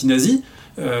résistants anti-nazis,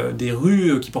 des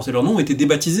rues qui portaient leur nom, ont été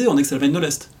débaptisées en ex-Allemagne de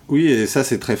l'Est. Oui, et ça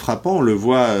c'est très frappant, on le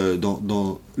voit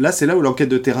Là, c'est là où l'enquête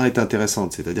de terrain est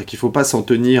intéressante, c'est-à-dire qu'il ne faut pas s'en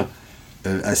tenir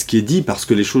à ce qui est dit, parce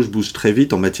que les choses bougent très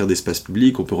vite en matière d'espace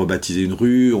public. On peut rebaptiser une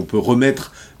rue, on peut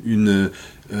remettre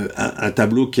un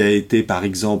tableau qui a été, par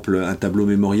exemple, un tableau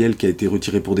mémoriel qui a été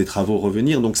retiré pour des travaux,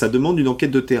 revenir. Donc ça demande une enquête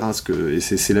de terrain, et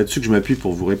c'est là-dessus que je m'appuie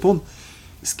pour vous répondre.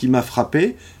 Ce qui m'a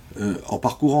frappé, en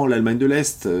parcourant l'Allemagne de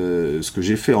l'Est, ce que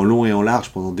j'ai fait en long et en large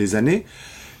pendant des années,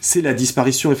 c'est la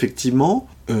disparition, effectivement,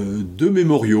 de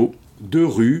mémoriaux, de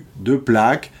rues, de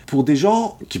plaques, pour des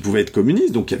gens qui pouvaient être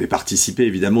communistes, donc qui avaient participé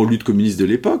évidemment aux luttes communistes de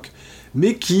l'époque,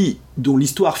 mais dont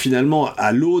l'histoire finalement,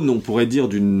 à l'aune, on pourrait dire,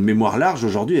 d'une mémoire large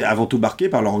aujourd'hui, est avant tout marquée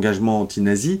par leur engagement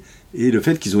anti-nazi et le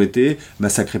fait qu'ils ont été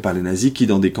massacrés par les nazis, qui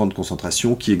dans des camps de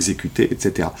concentration, qui exécutés,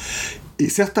 etc. Et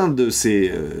certains de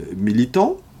ces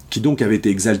militants, qui donc avaient été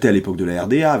exaltés à l'époque de la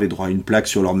RDA, avaient droit à une plaque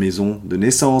sur leur maison de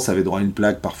naissance, avaient droit à une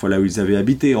plaque parfois là où ils avaient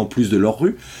habité, en plus de leur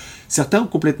rue. Certains ont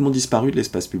complètement disparu de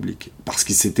l'espace public, parce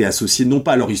qu'ils s'étaient associés non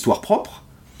pas à leur histoire propre,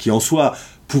 qui en soi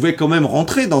pouvait quand même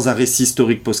rentrer dans un récit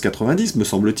historique post-90, me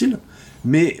semble-t-il,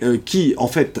 mais qui, en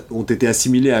fait, ont été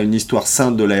assimilés à une histoire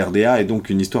sainte de la RDA, et donc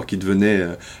une histoire qui devenait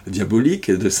diabolique.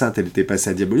 De sainte, elle était passée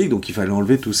à diabolique, donc il fallait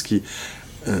enlever tout ce qui...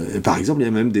 par exemple, il y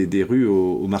a même des rues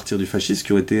aux martyrs du fascisme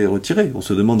qui ont été retirées. On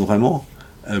se demande vraiment...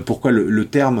 pourquoi le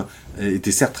terme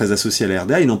était certes très associé à la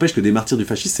RDA. Il n'empêche que des martyrs du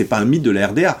fascisme, c'est pas un mythe de la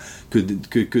RDA,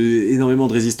 que énormément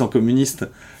de résistants communistes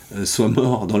soient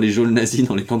morts dans les geôles nazies,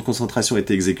 dans les camps de concentration, aient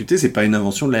été exécutés, c'est pas une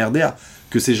invention de la RDA.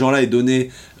 Que ces gens-là aient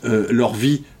donné leur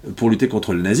vie pour lutter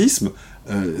contre le nazisme,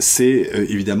 c'est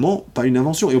évidemment pas une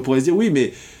invention. Et on pourrait se dire, oui,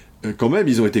 mais quand même,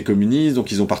 ils ont été communistes,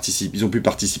 donc ils ont pu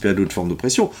participer à d'autres formes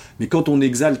d'oppression. Mais quand on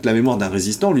exalte la mémoire d'un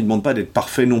résistant, on lui demande pas d'être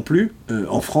parfait non plus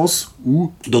en France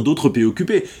ou dans d'autres pays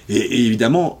occupés. Et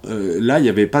évidemment, là, il n'y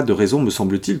avait pas de raison, me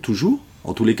semble-t-il, toujours,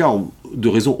 en tous les cas, de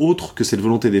raison autre que cette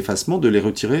volonté d'effacement, de les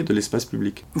retirer de l'espace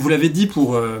public. Vous l'avez dit,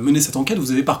 pour mener cette enquête,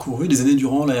 vous avez parcouru des années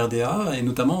durant la RDA, et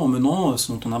notamment en menant,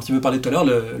 ce dont on a un petit peu parlé tout à l'heure,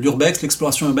 l'urbex,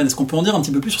 l'exploration urbaine. Est-ce qu'on peut en dire un petit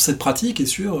peu plus sur cette pratique et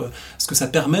sur ce que ça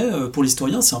permet pour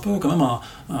l'historien? C'est un peu quand même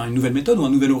une nouvelle méthode ou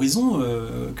un nouvel horizon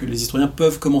que les historiens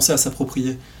peuvent commencer à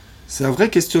s'approprier. C'est un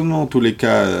vrai questionnement en tous les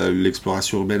cas,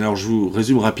 l'exploration urbaine. Alors je vous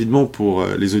résume rapidement pour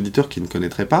les auditeurs qui ne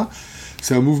connaîtraient pas.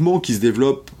 C'est un mouvement qui se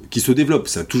développe,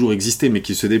 ça a toujours existé, mais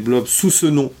qui se développe sous ce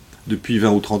nom depuis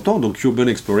 20 ou 30 ans, donc Urban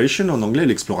Exploration en anglais,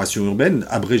 l'exploration urbaine,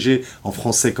 abrégée en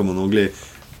français comme en anglais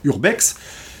Urbex.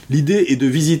 L'idée est de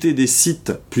visiter des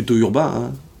sites plutôt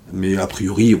urbains, mais a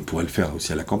priori on pourrait le faire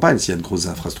aussi à la campagne s'il y a de grosses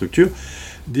infrastructures,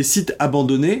 des sites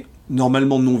abandonnés,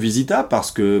 normalement non visitables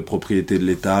parce que propriété de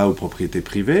l'État ou propriété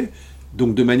privée,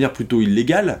 donc de manière plutôt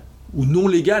illégale, ou non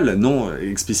légale, non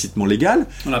explicitement légale.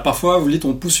 Voilà, parfois, vous dites,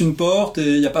 on pousse une porte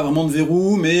et il n'y a pas vraiment de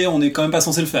verrou, mais on n'est quand même pas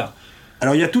censé le faire.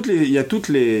 Alors, il y a toutes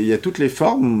les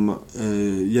formes,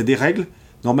 il y a des règles.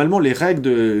 Normalement, les règles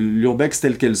de l'urbex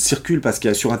telles qu'elles circulent, parce qu'il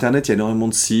y a sur Internet, il y a énormément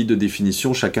de sites, de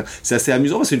définitions, chacun. C'est assez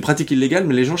amusant, parce que c'est une pratique illégale,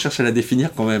 mais les gens cherchent à la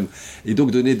définir quand même. Et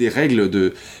donc donner des règles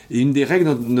Et une des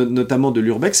règles, notamment de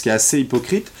l'urbex, qui est assez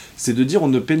hypocrite, c'est de dire on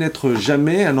ne pénètre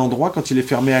jamais un endroit quand il est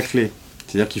fermé à clé.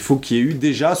 C'est-à-dire qu'il faut qu'il y ait eu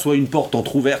déjà soit une porte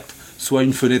entrouverte, soit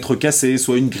une fenêtre cassée,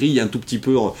 soit une grille un tout petit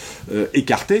peu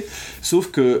écartée.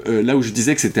 Sauf que là où je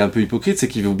disais que c'était un peu hypocrite, c'est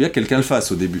qu'il faut bien que quelqu'un le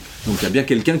fasse au début. Donc il y a bien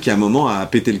quelqu'un qui à un moment a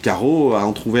pété le carreau, a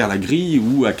entrouvert la grille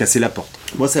ou a cassé la porte.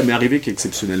 Moi ça m'est arrivé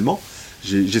qu'exceptionnellement,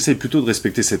 j'essaie plutôt de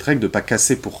respecter cette règle de ne pas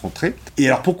casser pour rentrer. Et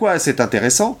alors pourquoi c'est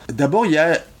intéressant ? D'abord il y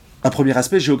a un premier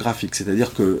aspect géographique,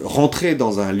 c'est-à-dire que rentrer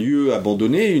dans un lieu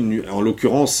abandonné, en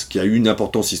l'occurrence qui a eu une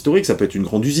importance historique, ça peut être une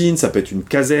grande usine, ça peut être une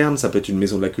caserne, ça peut être une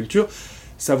maison de la culture,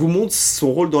 ça vous montre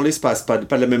son rôle dans l'espace, pas de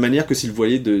la même manière que si vous le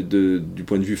voyez du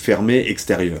point de vue fermé,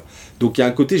 extérieur. Donc il y a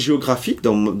un côté géographique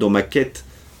dans ma quête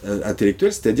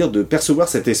intellectuelle, c'est-à-dire de percevoir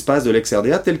cet espace de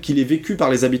l'ex-RDA tel qu'il est vécu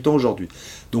par les habitants aujourd'hui.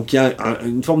 Donc il y a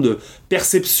une forme de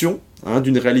perception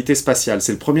d'une réalité spatiale.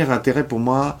 C'est le premier intérêt pour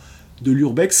moi de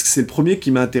l'urbex, c'est le premier qui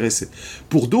m'a intéressé.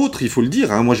 Pour d'autres, il faut le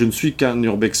dire, moi je ne suis qu'un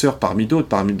urbexeur parmi d'autres,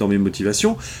 dans mes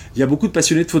motivations, il y a beaucoup de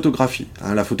passionnés de photographie.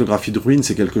 La photographie de ruines,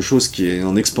 c'est quelque chose qui est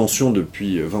en expansion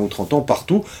depuis 20 ou 30 ans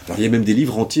partout. Alors, il y a même des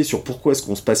livres entiers sur pourquoi est-ce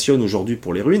qu'on se passionne aujourd'hui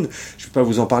pour les ruines. Je ne vais pas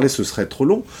vous en parler, ce serait trop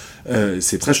long.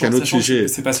 C'est presque un autre sujet.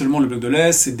 C'est pas seulement le bloc de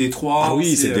l'Est, c'est Détroit. Ah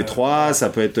oui, c'est Détroit, ça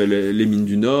peut être les mines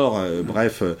du Nord,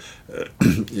 bref,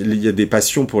 il y a des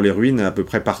passions pour les ruines à peu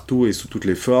près partout et sous toutes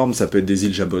les formes. Ça peut être des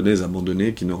îles japonaises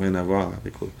abandonnées qui n'ont rien à voir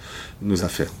avec nos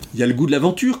affaires. Il y a le goût de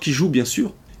l'aventure qui joue, bien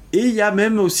sûr. Et il y a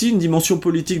même aussi une dimension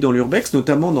politique dans l'urbex,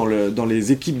 notamment dans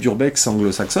les équipes d'urbex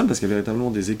anglo-saxonnes, parce qu'il y a véritablement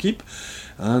des équipes,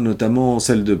 notamment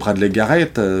celle de Bradley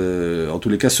Garrett, en tous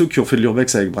les cas ceux qui ont fait de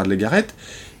l'urbex avec Bradley Garrett,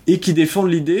 et qui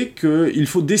défendent l'idée qu'il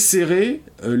faut desserrer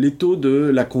l'étau de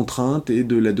la contrainte et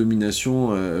de la domination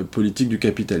politique du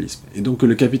capitalisme. Et donc que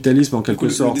le capitalisme, en quelque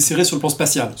sorte... Le desserrer sur le plan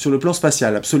spatial. Sur le plan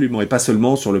spatial, absolument, et pas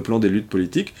seulement sur le plan des luttes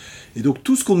politiques. Et donc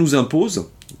tout ce qu'on nous impose,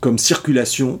 comme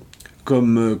circulation,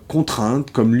 comme contraintes,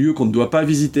 comme lieux qu'on ne doit pas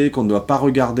visiter, qu'on ne doit pas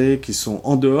regarder, qui sont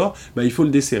en dehors, il faut le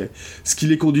desserrer. Ce qui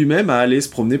les conduit même à aller se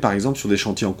promener, par exemple, sur des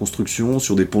chantiers en construction,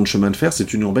 sur des ponts de chemin de fer.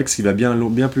 C'est une urbex qui va bien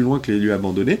plus loin que les lieux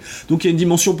abandonnés. Donc il y a une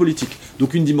dimension politique.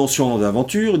 Donc une dimension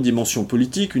d'aventure, une dimension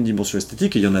politique, une dimension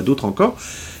esthétique, et il y en a d'autres encore.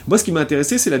 Moi, ce qui m'a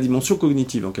intéressé, c'est la dimension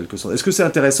cognitive, en quelque sorte. Est-ce que c'est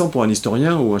intéressant pour un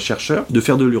historien ou un chercheur de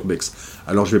faire de l'urbex ?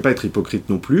 Alors je ne vais pas être hypocrite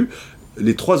non plus.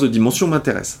 Les trois autres dimensions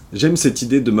m'intéressent. J'aime cette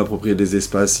idée de m'approprier des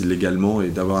espaces illégalement et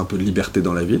d'avoir un peu de liberté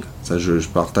dans la ville. Ça, je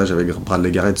partage avec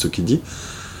Bradley Garrett ce qu'il dit.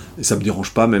 Et ça ne me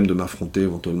dérange pas même de m'affronter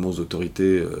éventuellement aux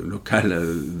autorités locales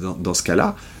dans ce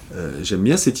cas-là. J'aime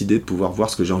bien cette idée de pouvoir voir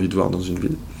ce que j'ai envie de voir dans une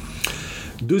ville.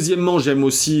 Deuxièmement, j'aime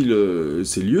aussi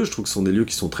ces lieux. Je trouve que ce sont des lieux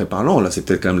qui sont très parlants. Là, c'est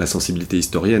peut-être quand même la sensibilité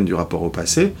historienne du rapport au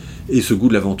passé. Et ce goût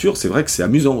de l'aventure, c'est vrai que c'est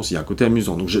amusant aussi. Il y a un côté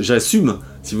amusant. Donc j'assume,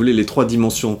 si vous voulez, les trois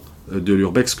dimensions de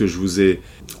l'urbex que je vous ai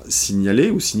signalé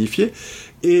ou signifié.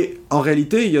 Et en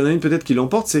réalité, il y en a une peut-être qui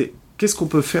l'emporte, c'est qu'est-ce qu'on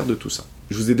peut faire de tout ça ?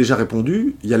 Je vous ai déjà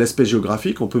répondu, il y a l'aspect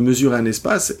géographique, on peut mesurer un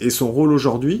espace et son rôle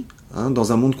aujourd'hui,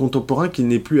 dans un monde contemporain qui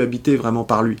n'est plus habité vraiment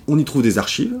par lui. On y trouve des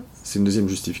archives, c'est une deuxième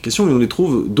justification, mais on y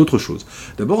trouve d'autres choses.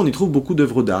 D'abord, on y trouve beaucoup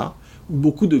d'œuvres d'art, ou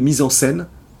beaucoup de mise en scène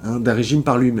d'un régime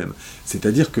par lui-même.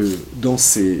 C'est-à-dire que dans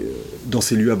ces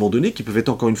lieux abandonnés, qui peuvent être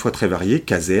encore une fois très variés,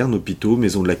 casernes, hôpitaux,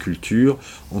 maisons de la culture,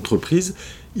 entreprises,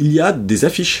 il y a des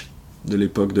affiches de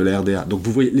l'époque de la RDA. Donc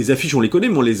vous voyez, les affiches, on les connaît,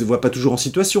 mais on les voit pas toujours en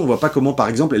situation. On voit pas comment, par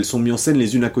exemple, elles sont mises en scène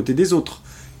les unes à côté des autres.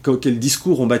 Quel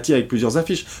discours on bâtit avec plusieurs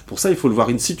affiches. Pour ça, il faut le voir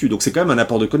in situ. Donc c'est quand même un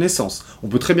apport de connaissances. On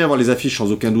peut très bien voir les affiches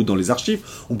sans aucun doute dans les archives.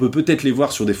 On peut peut-être les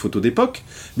voir sur des photos d'époque.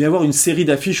 Mais avoir une série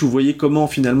d'affiches où vous voyez comment,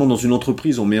 finalement, dans une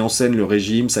entreprise, on met en scène le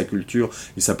régime, sa culture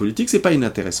et sa politique, c'est pas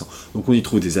inintéressant. Donc on y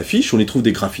trouve des affiches, on y trouve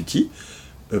des graffitis,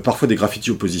 parfois des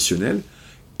graffitis oppositionnels.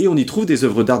 Et on y trouve des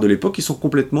œuvres d'art de l'époque qui sont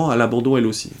complètement à l'abandon elles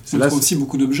aussi. On trouve aussi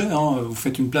beaucoup d'objets. Vous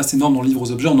faites une place énorme dans le livre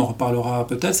aux objets, on en reparlera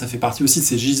peut-être. Ça fait partie aussi de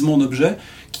ces gisements d'objets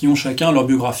qui ont chacun leur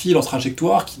biographie, leur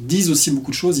trajectoire, qui disent aussi beaucoup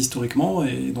de choses historiquement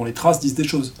et dont les traces disent des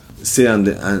choses. C'est un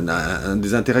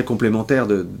des intérêts complémentaires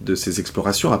de ces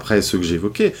explorations, après ceux que j'ai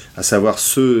évoqués, à savoir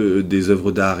ceux des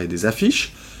œuvres d'art et des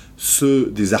affiches,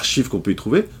 ceux des archives qu'on peut y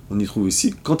trouver. On y trouve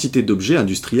aussi quantité d'objets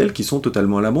industriels qui sont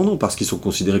totalement à l'abandon parce qu'ils sont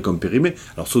considérés comme périmés.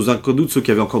 Alors sans aucun doute, ceux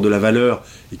qui avaient encore de la valeur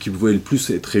et qui pouvaient le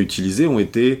plus être réutilisés ont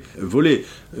été volés.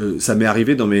 Ça m'est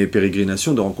arrivé dans mes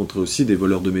pérégrinations de rencontrer aussi des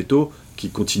voleurs de métaux qui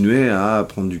continuaient à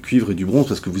prendre du cuivre et du bronze,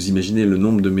 parce que vous imaginez le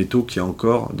nombre de métaux qu'il y a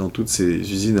encore dans toutes ces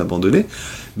usines abandonnées.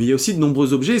 Mais il y a aussi de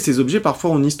nombreux objets, et ces objets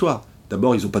parfois ont une histoire.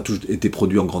 D'abord, ils n'ont pas tous été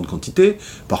produits en grande quantité,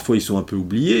 parfois ils sont un peu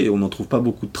oubliés, et on n'en trouve pas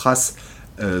beaucoup de traces,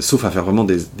 sauf à faire vraiment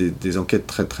des enquêtes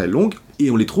très très longues.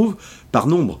 Et on les trouve par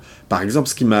nombre. Par exemple,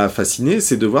 ce qui m'a fasciné,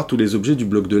 c'est de voir tous les objets du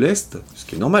bloc de l'Est, ce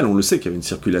qui est normal, on le sait qu'il y avait une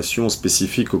circulation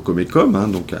spécifique au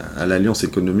Comecom, donc à l'Alliance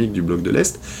économique du bloc de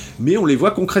l'Est, mais on les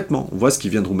voit concrètement. On voit ce qui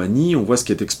vient de Roumanie, on voit ce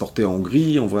qui est exporté en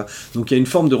Hongrie, donc il y a une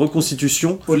forme de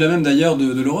reconstitution. Au-delà même d'ailleurs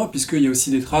de l'Europe, puisqu'il y a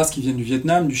aussi des traces qui viennent du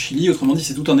Vietnam, du Chili, autrement dit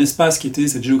c'est tout un espace qui était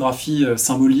cette géographie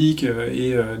symbolique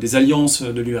et des alliances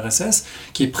de l'URSS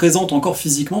qui est présente encore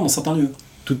physiquement dans certains lieux.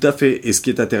 Tout à fait. Et ce qui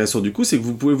est intéressant du coup, c'est que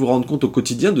vous pouvez vous rendre compte au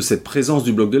quotidien de cette présence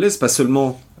du bloc de l'Est, pas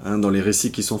seulement dans les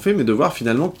récits qui sont faits, mais de voir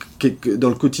finalement dans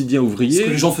le quotidien ouvrier... Ce que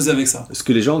les gens faisaient avec ça.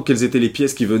 Quelles étaient les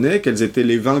pièces qui venaient, quels étaient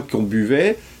les vins qu'on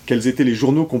buvait, quels étaient les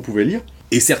journaux qu'on pouvait lire.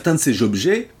 Et certains de ces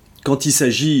objets, quand il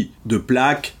s'agit de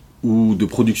plaques ou de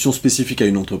production spécifique à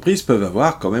une entreprise, peuvent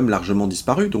avoir quand même largement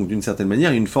disparu. Donc d'une certaine manière,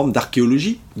 il y a une forme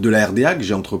d'archéologie de la RDA que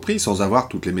j'ai entrepris, sans avoir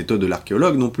toutes les méthodes de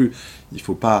l'archéologue non plus. Il ne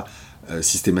faut pas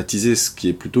systématiser ce qui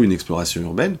est plutôt une exploration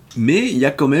urbaine, mais il y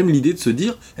a quand même l'idée de se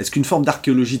dire, est-ce qu'une forme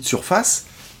d'archéologie de surface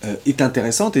est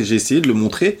intéressante, et j'ai essayé de le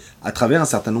montrer à travers un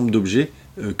certain nombre d'objets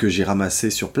que j'ai ramassés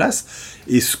sur place,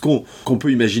 et ce qu'on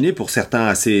peut imaginer pour certains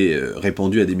assez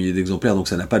répandus à des milliers d'exemplaires, donc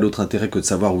ça n'a pas d'autre intérêt que de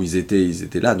savoir où ils étaient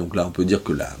là, donc là on peut dire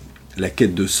que la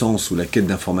quête de sens ou la quête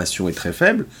d'information est très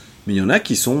faible, mais il y en a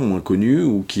qui sont moins connus,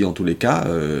 ou qui en tous les cas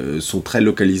sont très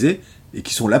localisés, et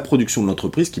qui sont la production de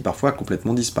l'entreprise qui parfois a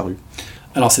complètement disparu.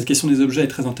 Alors cette question des objets est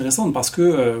très intéressante parce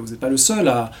que vous n'êtes pas le seul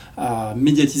à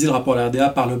médiatiser le rapport à la RDA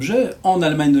par l'objet. En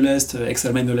Allemagne de l'Est,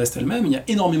 ex-Allemagne de l'Est elle-même, il y a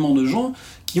énormément de gens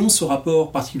qui ont ce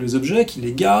rapport particulier aux objets, qui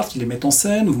les gardent, qui les mettent en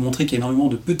scène. Vous montrez qu'il y a énormément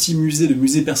de petits musées, de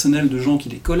musées personnels de gens qui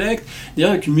les collectent.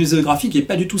 D'ailleurs avec une muséographie qui n'est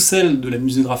pas du tout celle de la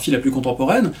muséographie la plus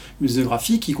contemporaine, une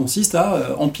muséographie qui consiste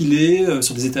à empiler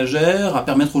sur des étagères, à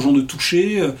permettre aux gens de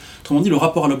toucher. Autrement dit, le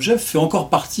rapport à l'objet fait encore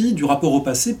partie du rapport au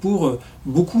passé pour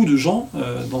beaucoup de gens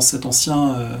dans cet ancien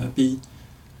pays.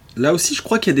 Là aussi, je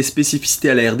crois qu'il y a des spécificités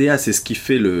à la RDA, c'est ce qui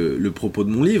fait le propos de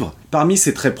mon livre. Parmi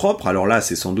ces traits propres, alors là,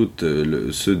 c'est sans doute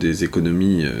ceux des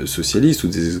économies socialistes ou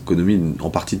des économies en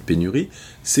partie de pénurie,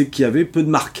 c'est qu'il y avait peu de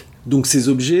marques. Donc ces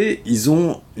objets, ils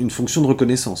ont une fonction de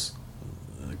reconnaissance.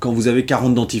 Quand vous avez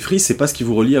 40 dentifrices, c'est pas ce qui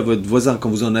vous relie à votre voisin. Quand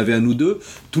vous en avez un ou deux,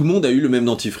 tout le monde a eu le même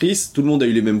dentifrice, tout le monde a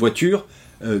eu les mêmes voitures,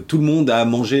 tout le monde a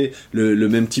mangé le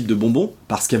même type de bonbons,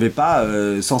 parce qu'il n'y avait pas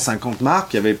 150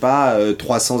 marques, il n'y avait pas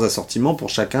 300 assortiments pour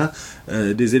chacun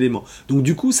des éléments. Donc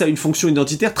du coup, ça a une fonction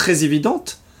identitaire très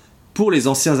évidente pour les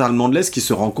anciens Allemands de l'Est qui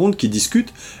se rencontrent, qui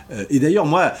discutent. Et d'ailleurs,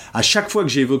 moi, à chaque fois que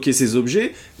j'ai évoqué ces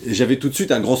objets, j'avais tout de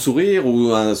suite un grand sourire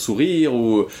ou un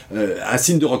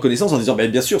signe de reconnaissance en disant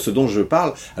bien sûr, ce dont je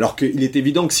parle. Alors qu'il est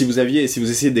évident que si vous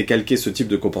essayez de décalquer ce type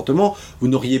de comportement, vous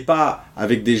n'auriez pas,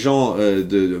 avec des gens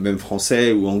même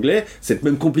français ou anglais, cette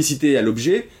même complicité à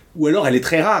l'objet, ou alors elle est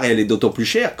très rare et elle est d'autant plus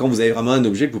chère quand vous avez vraiment un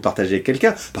objet que vous partagez avec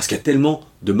quelqu'un, parce qu'il y a tellement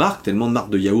de marques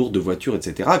de yaourts, de voitures,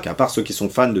 etc., qu'à part ceux qui sont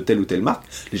fans de telle ou telle marque,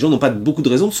 les gens n'ont pas beaucoup de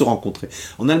raisons de se rencontrer.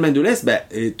 En Allemagne de l'Est,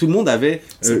 tout le monde avait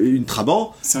une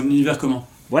Trabant. C'est un univers commun.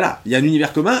 Voilà, il y a un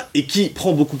univers commun et qui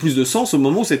prend beaucoup plus de sens au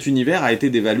moment où cet univers a été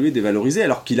dévalué, dévalorisé,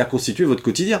 alors qu'il a constitué votre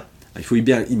quotidien. Il faut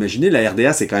bien imaginer, la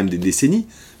RDA, c'est quand même des décennies.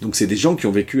 Donc c'est des gens qui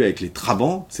ont vécu avec les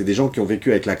Trabants, c'est des gens qui ont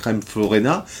vécu avec la crème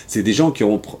Florena, c'est des gens qui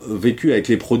ont vécu avec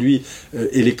les produits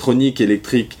électroniques,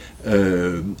 électriques,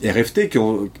 RFT,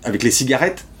 avec les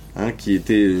cigarettes, qui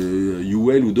étaient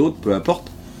UL ou d'autres, peu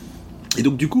importe. Et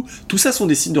donc du coup, tout ça sont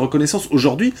des signes de reconnaissance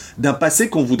aujourd'hui d'un passé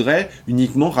qu'on voudrait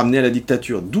uniquement ramener à la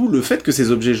dictature. D'où le fait que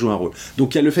ces objets jouent un rôle.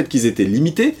 Donc il y a le fait qu'ils étaient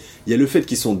limités, il y a le fait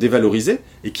qu'ils sont dévalorisés,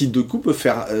 et qui de coup peuvent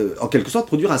faire, en quelque sorte,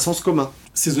 produire un sens commun.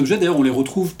 Ces objets, d'ailleurs, on les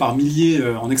retrouve par milliers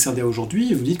en ex-RDA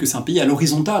aujourd'hui, et vous dites que c'est un pays à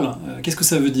l'horizontale. Qu'est-ce que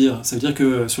ça veut dire ? Ça veut dire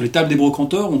que sur les tables des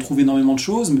brocanteurs, on trouve énormément de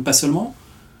choses, mais pas seulement ?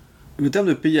 Le terme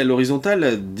de pays à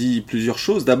l'horizontale dit plusieurs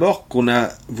choses. D'abord, qu'on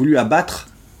a voulu abattre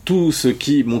tout ce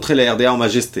qui montrait la RDA en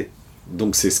majesté.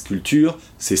 Donc ces sculptures,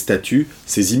 ces statues,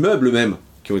 ces immeubles même,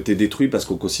 qui ont été détruits parce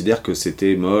qu'on considère que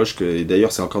c'était moche, et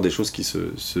d'ailleurs c'est encore des choses qui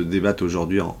se débattent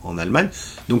aujourd'hui en Allemagne.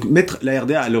 Donc mettre la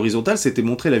RDA à l'horizontale, c'était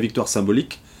montrer la victoire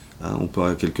symbolique, on peut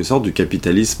en quelque sorte, du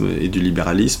capitalisme et du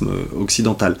libéralisme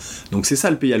occidental. Donc c'est ça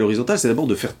le pays à l'horizontale, c'est d'abord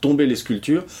de faire tomber les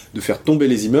sculptures, de faire tomber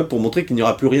les immeubles pour montrer qu'il n'y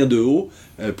aura plus rien de haut,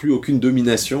 plus aucune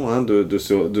domination de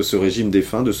ce régime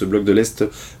défunt, de ce bloc de l'Est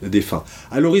défunt.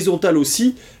 À l'horizontale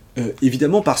aussi,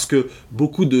 évidemment parce que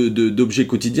beaucoup d'objets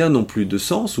quotidiens n'ont plus de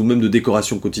sens, ou même de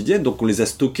décoration quotidienne, donc on les a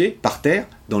stockés par terre,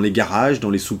 dans les garages, dans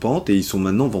les soupentes, et ils sont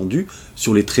maintenant vendus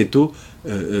sur les tréteaux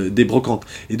des brocantes.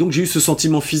 Et donc j'ai eu ce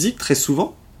sentiment physique très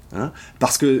souvent,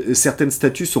 parce que certaines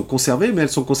statues sont conservées, mais elles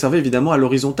sont conservées évidemment à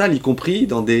l'horizontale, y compris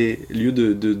dans des lieux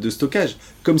de stockage.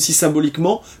 Comme si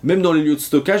symboliquement, même dans les lieux de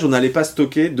stockage, on n'allait pas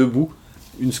stocker debout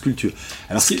une sculpture.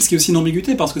 Alors, ce qui est aussi une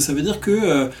ambiguïté, parce que ça veut dire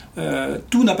que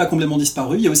tout n'a pas complètement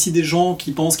disparu. Il y a aussi des gens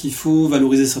qui pensent qu'il faut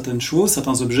valoriser certaines choses,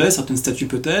 certains objets, certaines statues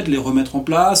peut-être, les remettre en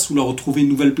place, ou leur retrouver une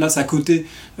nouvelle place à côté,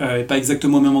 et pas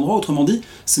exactement au même endroit. Autrement dit,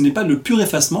 ce n'est pas le pur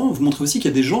effacement. Vous montrez aussi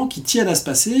qu'il y a des gens qui tiennent à ce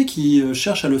passé, qui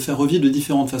cherchent à le faire revivre de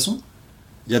différentes façons.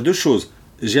 Il y a deux choses.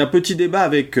 J'ai un petit débat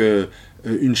avec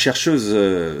une chercheuse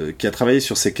qui a travaillé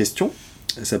sur ces questions.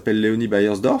 Elle s'appelle Léonie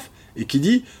Beiersdorf, et qui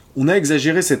dit « On a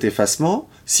exagéré cet effacement.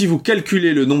 Si vous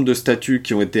calculez le nombre de statues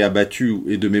qui ont été abattues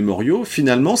et de mémoriaux,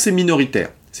 finalement, c'est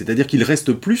minoritaire. C'est-à-dire qu'il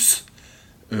reste plus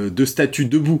de statues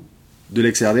debout de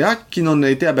l'ex-RDA qui n'en a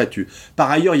été abattues. Par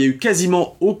ailleurs, il n'y a eu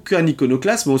quasiment aucun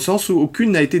iconoclasme, au sens où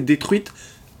aucune n'a été détruite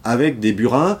avec des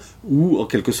burins, ou en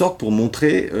quelque sorte pour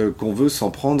montrer qu'on veut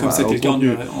s'en prendre... Comme c'était le cas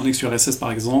en ex-URSS,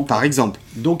 par exemple. Par exemple.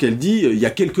 Donc elle dit, il y a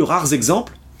quelques rares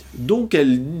exemples, donc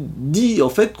elle dit en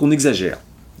fait qu'on exagère.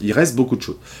 Il reste beaucoup de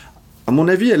choses. À mon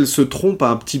avis, elle se trompe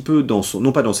un petit peu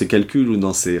non pas dans ses calculs ou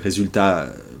dans ses résultats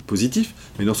positifs,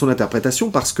 mais dans son interprétation,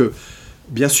 parce que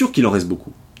bien sûr qu'il en reste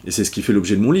beaucoup. Et c'est ce qui fait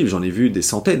l'objet de mon livre. J'en ai vu des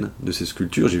centaines de ces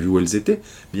sculptures, j'ai vu où elles étaient.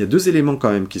 Mais il y a deux éléments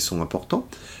quand même qui sont importants.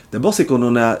 D'abord, c'est qu'on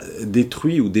en a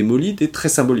détruit ou démoli des très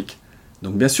symboliques.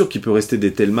 Donc bien sûr qu'il peut rester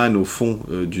des Thälmann au fond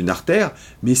d'une artère,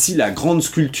 mais si la grande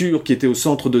sculpture qui était au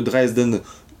centre de Dresden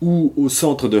ou au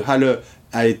centre de Halle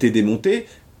a été démontée,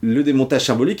 le démontage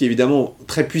symbolique est évidemment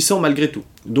très puissant malgré tout.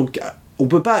 Donc on ne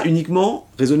peut pas uniquement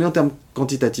raisonner en termes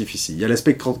quantitatifs ici. Il y a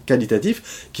l'aspect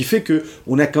qualitatif qui fait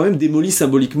qu'on a quand même démoli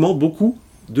symboliquement beaucoup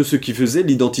de ce qui faisait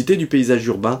l'identité du paysage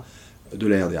urbain de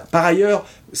la RDA. Par ailleurs,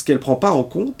 ce qu'elle ne prend pas en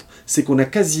compte, c'est qu'on a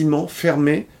quasiment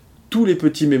fermé tous les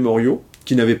petits mémoriaux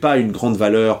qui n'avaient pas une grande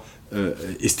valeur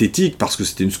esthétique parce que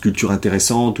c'était une sculpture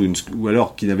intéressante ou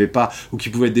alors qui n'avait pas ou qui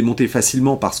pouvait être démontée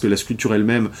facilement parce que la sculpture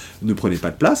elle-même ne prenait pas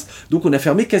de place. Donc on a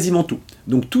fermé quasiment tout.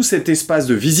 Donc tout cet espace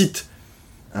de visite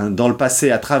dans le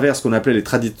passé à travers ce qu'on appelait les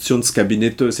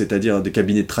Traditionskabinette, c'est-à-dire des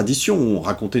cabinets de tradition où on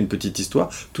racontait une petite histoire,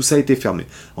 tout ça a été fermé.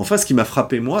 Enfin, ce qui m'a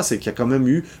frappé moi, c'est qu'il y a quand même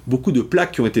eu beaucoup de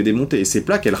plaques qui ont été démontées et ces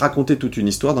plaques, elles racontaient toute une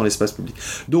histoire dans l'espace public.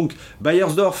 Donc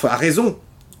Beiersdorf a raison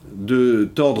de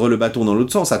tordre le bâton dans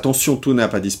l'autre sens. Attention, tout n'a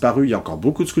pas disparu, il y a encore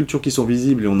beaucoup de sculptures qui sont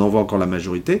visibles et on en voit encore la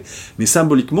majorité, mais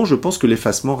symboliquement, je pense que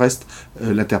l'effacement reste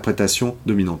l'interprétation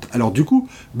dominante. Alors du coup,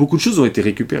 beaucoup de choses ont été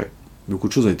récupérées.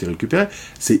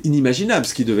 C'est inimaginable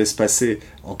ce qui devait se passer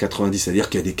en 90, c'est-à-dire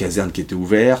qu'il y a des casernes qui étaient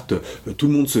ouvertes, tout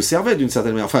le monde se servait d'une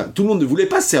certaine manière. Enfin, tout le monde ne voulait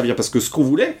pas se servir, parce que ce qu'on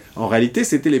voulait, en réalité,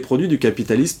 c'était les produits du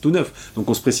capitalisme tout neuf. Donc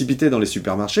on se précipitait dans les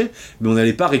supermarchés, mais on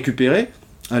n'allait pas récupérer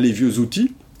les vieux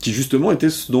outils qui justement étaient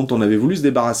ce dont on avait voulu se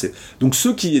débarrasser. Donc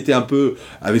ceux qui étaient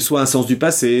avaient soit un sens du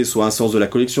passé, soit un sens de la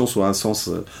collection, soit un sens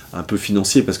un peu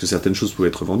financier, parce que certaines choses pouvaient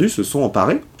être vendues, se sont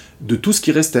emparés de tout ce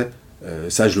qui restait.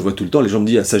 Ça, je le vois tout le temps, les gens me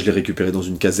disent « Ah, ça, je l'ai récupéré dans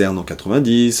une caserne en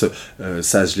 90,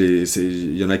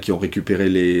 il y en a qui ont récupéré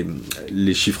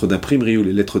les chiffres d'imprimerie ou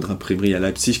les lettres d'imprimerie à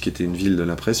Leipzig, qui était une ville de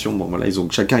l'impression. » Bon, voilà, ils ont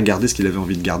chacun gardé ce qu'il avait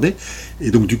envie de garder. Et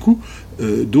donc, du coup,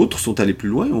 d'autres sont allés plus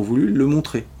loin et ont voulu le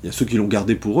montrer. Il y a ceux qui l'ont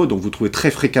gardé pour eux, donc vous trouvez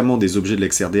très fréquemment des objets de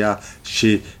l'ex-RDA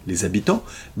chez les habitants,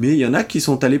 mais il y en a qui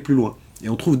sont allés plus loin. Et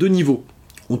on trouve deux niveaux.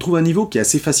 On trouve un niveau qui est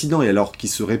assez fascinant et alors qui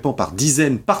se répand par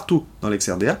dizaines partout dans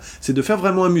l'ex-RDA, c'est de faire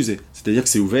vraiment un musée. C'est-à-dire que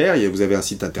c'est ouvert, vous avez un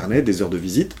site internet, des heures de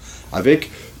visite,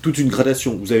 avec toute une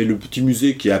gradation. Vous avez le petit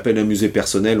musée qui est à peine un musée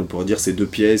personnel, on pourrait dire c'est 2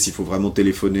 pièces, il faut vraiment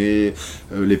téléphoner,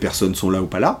 les personnes sont là ou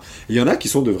pas là. Et il y en a qui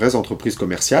sont de vraies entreprises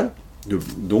commerciales,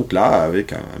 donc là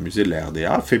avec un musée de la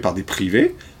RDA fait par des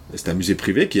privés. C'est un musée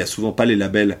privé qui a souvent pas les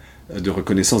labels de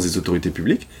reconnaissance des autorités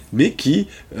publiques, mais qui,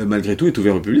 malgré tout, est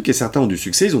ouvert au public, et certains ont du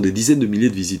succès, ils ont des dizaines de milliers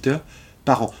de visiteurs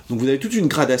par an. Donc vous avez toute une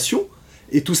gradation,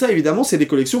 et tout ça, évidemment, c'est des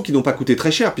collections qui n'ont pas coûté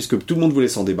très cher, puisque tout le monde voulait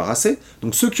s'en débarrasser.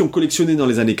 Donc ceux qui ont collectionné dans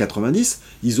les années 90,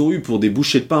 ils ont eu pour des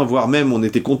bouchées de pain, voire même on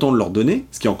était content de leur donner,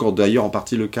 ce qui est encore d'ailleurs en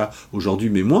partie le cas aujourd'hui,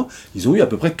 mais moins, ils ont eu à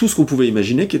peu près tout ce qu'on pouvait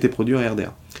imaginer qui était produit en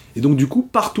RDA. Et donc du coup,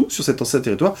 partout sur cet ancien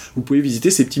territoire, vous pouvez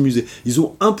visiter ces petits musées. Ils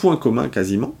ont un point commun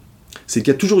quasiment, c'est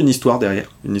qu'il y a toujours une histoire derrière,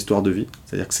 une histoire de vie.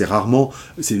 C'est-à-dire que c'est rarement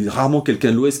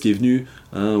quelqu'un de l'Ouest qui est venu,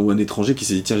 ou un étranger qui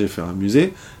s'est dit tiens, je vais faire un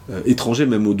musée. Étranger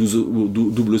même au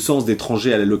double sens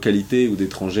d'étranger à la localité ou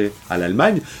d'étranger à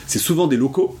l'Allemagne. C'est souvent des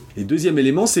locaux. Et deuxième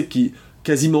élément, c'est qu'il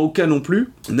quasiment aucun non plus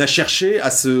n'a cherché à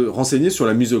se renseigner sur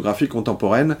la muséographie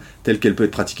contemporaine telle qu'elle peut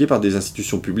être pratiquée par des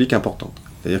institutions publiques importantes.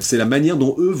 C'est-à-dire que c'est la manière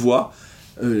dont eux voient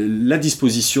la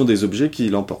disposition des objets qui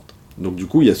l'emportent. Donc du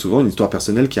coup, il y a souvent une histoire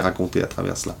personnelle qui est racontée à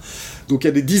travers cela. Donc il y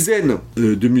a des dizaines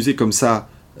de musées comme ça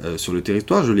sur le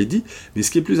territoire, je l'ai dit, mais ce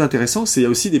qui est plus intéressant, c'est qu'il y a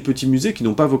aussi des petits musées qui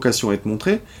n'ont pas vocation à être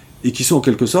montrés et qui sont en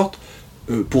quelque sorte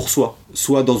pour soi,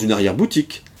 soit dans une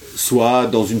arrière-boutique, soit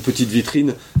dans une petite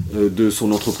vitrine de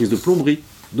son entreprise de plomberie.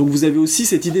 Donc vous avez aussi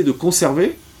cette idée de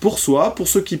conserver pour soi, pour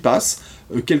ceux qui passent,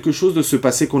 quelque chose de ce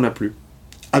passé qu'on n'a plus.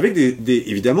 Avec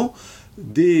évidemment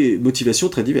des motivations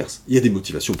très diverses. Il y a des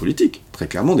motivations politiques, très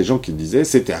clairement, des gens qui disaient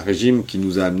c'était un régime qui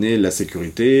nous a amené la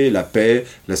sécurité, la paix,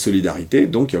 la solidarité,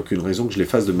 donc il n'y a aucune raison que je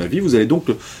l'efface de ma vie, vous allez donc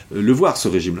le voir ce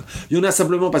régime-là. Il y en a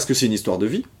simplement parce que c'est une histoire de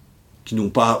vie, qui n'ont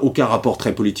pas aucun rapport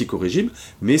très politique au régime,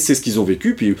 mais c'est ce qu'ils ont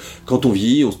vécu, puis quand on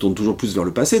vieillit, on se tourne toujours plus vers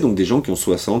le passé, donc des gens qui ont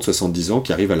 60, 70 ans,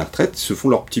 qui arrivent à la retraite, se font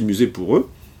leur petit musée pour eux.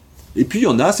 Et puis il y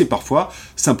en a, c'est parfois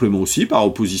simplement aussi par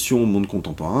opposition au monde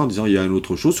contemporain, en disant il y a une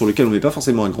autre chose sur lequel on met pas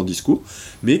forcément un grand discours,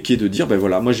 mais qui est de dire ben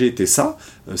voilà, moi j'ai été ça,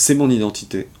 c'est mon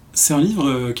identité. C'est un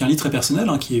livre qui est un livre très personnel,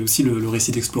 qui est aussi le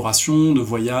récit d'exploration, de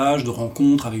voyage, de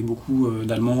rencontres avec beaucoup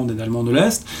d'Allemandes et d'Allemands de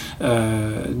l'Est.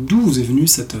 D'où vous est venu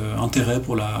cet intérêt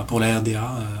pour la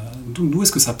RDA d'où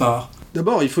est-ce que ça part ?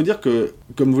 D'abord, il faut dire que,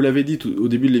 comme vous l'avez dit au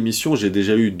début de l'émission, j'ai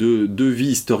déjà eu deux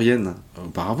vies historiennes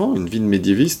auparavant, une vie de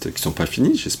médiéviste, qui ne sont pas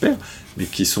finies, j'espère, mais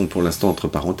qui sont pour l'instant entre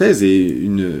parenthèses, et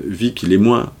une vie qui l'est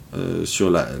moins sur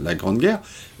la Grande Guerre.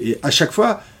 Et à chaque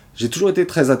fois, j'ai toujours été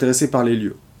très intéressé par les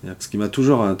lieux. Ce qui m'a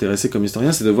toujours intéressé comme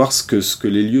historien, c'est de voir ce que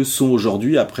les lieux sont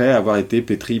aujourd'hui, après avoir été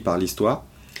pétris par l'histoire.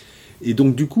 Et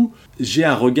donc, du coup, j'ai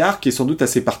un regard qui est sans doute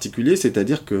assez particulier,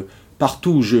 c'est-à-dire que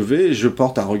partout où je vais, je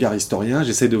porte un regard historien,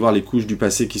 j'essaie de voir les couches du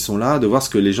passé qui sont là, de voir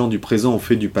ce que les gens du présent ont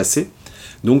fait du passé.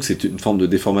 Donc c'est une forme de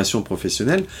déformation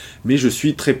professionnelle, mais je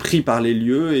suis très pris par les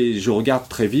lieux et je regarde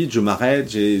très vite, je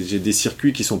m'arrête, j'ai des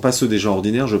circuits qui ne sont pas ceux des gens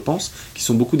ordinaires, je pense, qui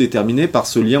sont beaucoup déterminés par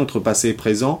ce lien entre passé et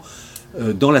présent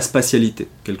dans la spatialité.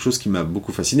 Quelque chose qui m'a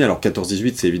beaucoup fasciné. Alors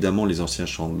 14-18, c'est évidemment les anciens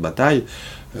champs de bataille.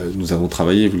 Nous avons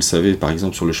travaillé, vous le savez, par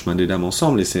exemple sur le chemin des dames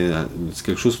ensemble, et c'est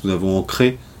quelque chose que nous avons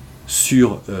ancré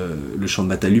sur le champ de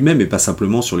bataille lui-même, et pas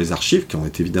simplement sur les archives, qui ont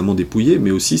été évidemment dépouillées,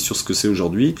 mais aussi sur ce que c'est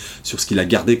aujourd'hui, sur ce qu'il a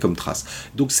gardé comme trace.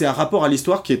 Donc c'est un rapport à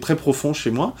l'histoire qui est très profond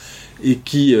chez moi, et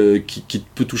qui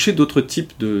peut toucher d'autres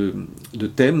types de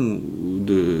thèmes ou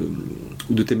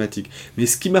de thématiques. Mais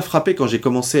ce qui m'a frappé quand j'ai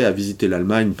commencé à visiter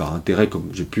l'Allemagne, par intérêt comme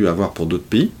j'ai pu avoir pour d'autres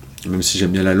pays, même si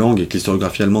j'aime bien la langue et que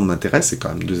l'historiographie allemande m'intéresse, c'est quand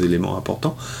même deux éléments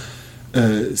importants,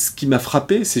 ce qui m'a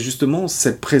frappé, c'est justement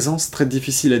cette présence très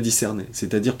difficile à discerner.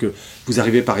 C'est-à-dire que vous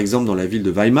arrivez par exemple dans la ville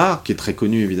de Weimar, qui est très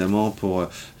connue évidemment pour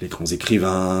les grands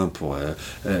écrivains, pour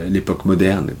l'époque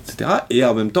moderne, etc. Et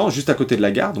en même temps, juste à côté de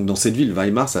la gare, donc dans cette ville,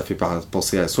 Weimar, ça fait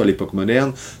penser à soit l'époque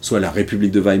moderne, soit à la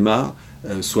République de Weimar,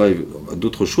 soit à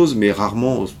d'autres choses, mais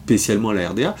rarement spécialement à la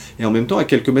RDA. Et en même temps, à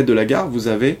quelques mètres de la gare, vous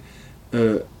avez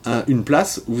une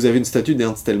place où vous avez une statue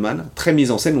d'Ernst Thälmann, très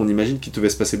mise en scène. On imagine qu'il devait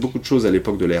se passer beaucoup de choses à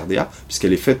l'époque de la RDA,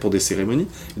 puisqu'elle est faite pour des cérémonies.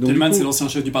 Thälmann, c'est l'ancien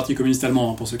chef du Parti communiste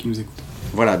allemand, pour ceux qui nous écoutent.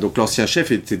 Voilà, donc l'ancien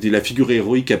chef était la figure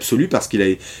héroïque absolue, parce qu'il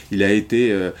a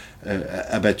été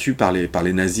abattu par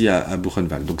les nazis à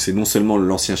Buchenwald. Donc c'est non seulement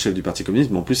l'ancien chef du Parti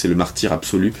communiste, mais en plus c'est le martyr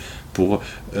absolu pour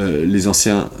les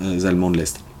anciens Allemands de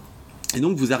l'Est. Et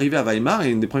donc vous arrivez à Weimar,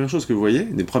 et une des premières choses que vous voyez,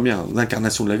 une des premières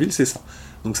incarnations de la ville, c'est ça.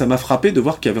 Donc ça m'a frappé de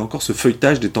voir qu'il y avait encore ce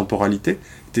feuilletage des temporalités qui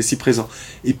était si présent.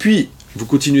 Et puis, vous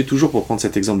continuez toujours, pour prendre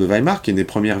cet exemple de Weimar, qui est une des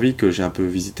premières villes que j'ai un peu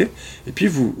visitées, et puis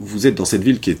vous êtes dans cette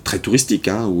ville qui est très touristique,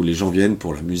 où les gens viennent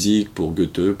pour la musique, pour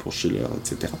Goethe, pour Schiller,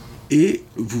 etc. Et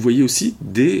vous voyez aussi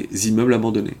des immeubles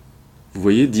abandonnés. Vous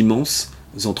voyez d'immenses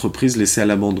entreprises laissées à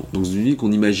l'abandon. Donc c'est une ville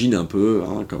qu'on imagine un peu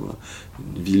comme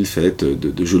une ville faite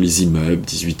de jolis immeubles,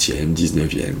 18e, 19e,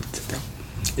 etc.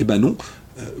 Eh ben non,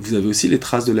 vous avez aussi les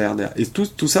traces de la RDA. Et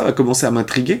tout ça a commencé à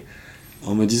m'intriguer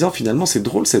en me disant finalement c'est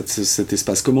drôle cet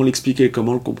espace. Comment l'expliquer,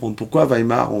 comment le comprendre? Pourquoi à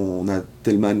Weimar on a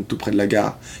Thälmann tout près de la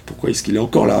gare? Pourquoi est-ce qu'il est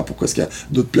encore là? Pourquoi est-ce qu'il y a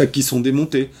d'autres plaques qui sont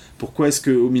démontées? Pourquoi est-ce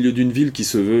qu'au milieu d'une ville qui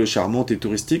se veut charmante et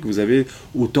touristique, vous avez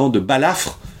autant de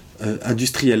balafres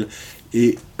industriels?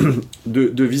 Et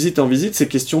de visite en visite, ces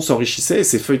questions s'enrichissaient et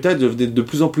ces feuilletages devenaient de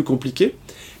plus en plus compliqués.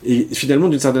 Et finalement,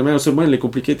 d'une certaine manière, le seul moyen de les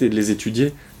compliquer était de les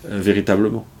étudier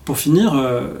véritablement. Pour finir,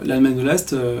 l'Allemagne de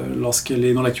l'Est, lorsqu'elle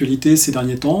est dans l'actualité ces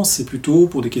derniers temps, c'est plutôt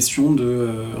pour des questions de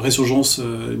résurgence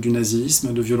du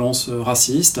nazisme, de violences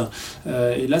racistes.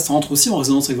 Et là, ça entre aussi en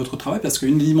résonance avec votre travail, parce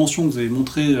qu'une des dimensions que vous avez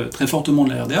montrées très fortement de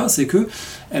la RDA, c'est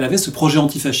qu'elle avait ce projet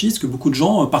antifasciste, que beaucoup de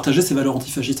gens partageaient ces valeurs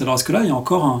antifascistes. Alors est-ce que là, il y a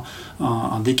encore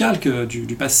un décalque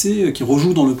du passé qui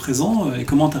rejoue dans le présent, et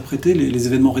comment interpréter les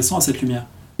événements récents à cette lumière ?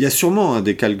 Il y a sûrement un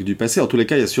décalque du passé, en tous les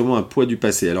cas, il y a sûrement un poids du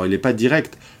passé. Alors, il n'est pas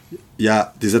direct. Il y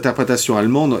a des interprétations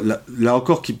allemandes, là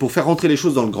encore, qui, pour faire rentrer les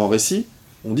choses dans le grand récit,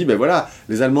 on dit, ben voilà,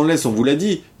 les Allemands de l'Est, on vous l'a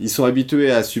dit, ils sont habitués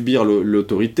à subir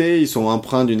l'autorité, ils sont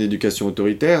empreints d'une éducation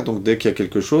autoritaire, donc dès qu'il y a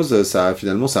quelque chose, ça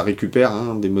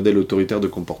récupère des modèles autoritaires de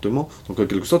comportement. Donc, en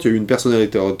quelque sorte, il y a eu une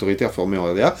personnalité autoritaire formée en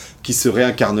RDA qui se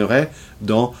réincarnerait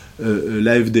dans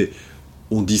l'AfD.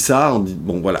 On dit ça,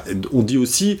 on dit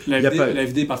aussi...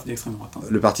 L'AfD, parti d'extrême droite.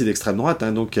 Le parti d'extrême droite,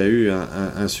 donc, qui a eu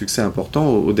un succès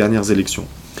important aux dernières élections.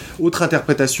 Autre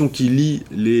interprétation qui lie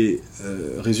les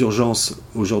résurgences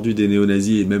aujourd'hui des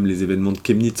néo-nazis et même les événements de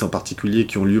Chemnitz en particulier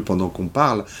qui ont lieu pendant qu'on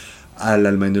parle à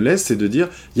l'Allemagne de l'Est, c'est de dire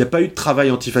il n'y a pas eu de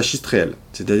travail antifasciste réel.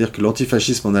 C'est-à-dire que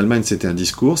l'antifascisme en Allemagne, c'était un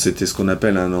discours, c'était ce qu'on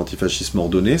appelle un antifascisme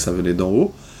ordonné, ça venait d'en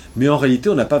haut. Mais en réalité,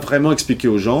 on n'a pas vraiment expliqué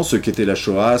aux gens ce qu'était la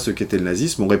Shoah, ce qu'était le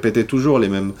nazisme. On répétait toujours les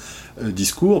mêmes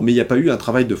discours, mais il n'y a pas eu un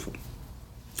travail de fond.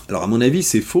 Alors, à mon avis,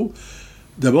 c'est faux.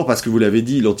 D'abord parce que vous l'avez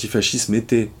dit, l'antifascisme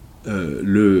était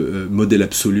le modèle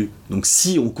absolu. Donc,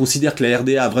 si on considère que la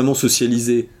RDA a vraiment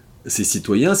socialisé ses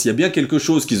citoyens, s'il y a bien quelque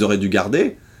chose qu'ils auraient dû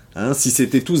garder, si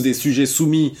c'était tous des sujets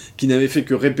soumis qui n'avaient fait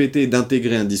que répéter,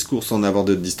 d'intégrer un discours sans avoir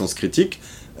de distance critique,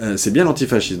 c'est bien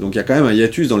l'antifascisme. Donc il y a quand même un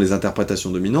hiatus dans les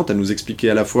interprétations dominantes à nous expliquer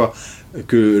à la fois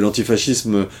que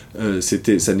l'antifascisme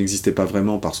ça n'existait pas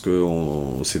vraiment parce que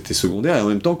c'était secondaire, et en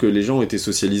même temps que les gens ont été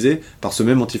socialisés par ce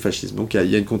même antifascisme. Donc il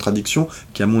y a une contradiction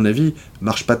qui, à mon avis,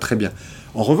 marche pas très bien.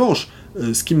 En revanche,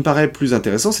 ce qui me paraît plus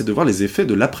intéressant, c'est de voir les effets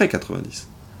de l'après 90.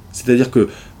 C'est-à-dire que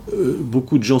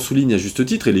beaucoup de gens soulignent à juste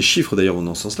titre, et les chiffres d'ailleurs vont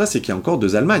dans ce sens-là, c'est qu'il y a encore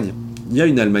deux Allemagnes. Il y a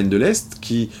une Allemagne de l'Est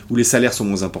où les salaires sont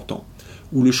moins importants,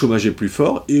 où le chômage est plus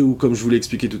fort, et où, comme je vous l'ai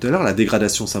expliqué tout à l'heure, la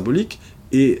dégradation symbolique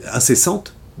est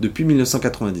incessante depuis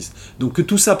 1990. Donc que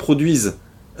tout ça produise,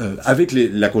 avec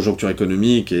la conjoncture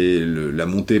économique et la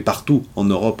montée partout en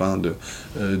Europe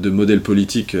de modèles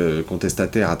politiques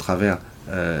contestataires à travers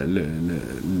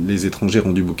les étrangers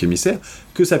rendus bouc émissaire,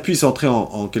 que ça puisse entrer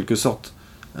en quelque sorte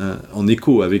en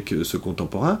écho avec ce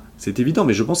contemporain, c'est évident,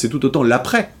 mais je pense que c'est tout autant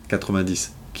l'après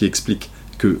 90 qui explique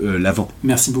que l'avant.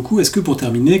 Merci beaucoup. Est-ce que pour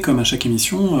terminer, comme à chaque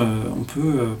émission, on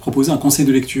peut proposer un conseil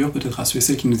de lecture, peut-être à ceux et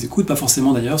celles qui nous écoutent, pas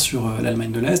forcément d'ailleurs sur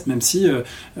l'Allemagne de l'Est, même si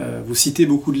vous citez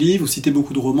beaucoup de livres, vous citez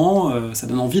beaucoup de romans, ça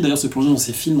donne envie d'ailleurs de se plonger dans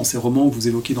ces films, dans ces romans que vous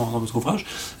évoquez dans votre ouvrage.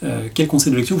 Quel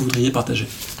conseil de lecture vous voudriez partager ?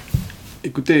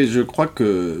 Écoutez, je crois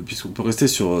que, puisqu'on peut rester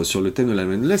sur le thème de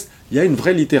l'Allemagne de l'Est, il y a une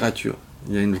vraie littérature.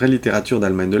 Il y a une vraie littérature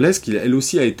d'Allemagne de l'Est qui, elle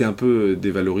aussi, a été un peu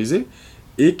dévalorisée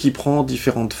et qui prend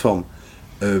différentes formes.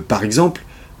 Par exemple,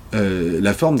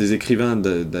 la forme des écrivains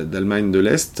d'Allemagne de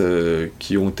l'Est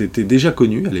qui ont été déjà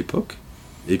connus à l'époque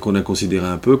et qu'on a considéré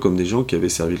un peu comme des gens qui avaient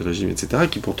servi le régime, etc., et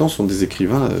qui pourtant sont des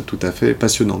écrivains tout à fait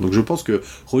passionnants. Donc je pense que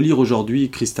relire aujourd'hui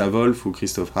Christa Wolf ou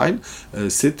Christoph Hein,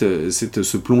 c'est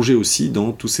se plonger aussi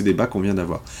dans tous ces débats qu'on vient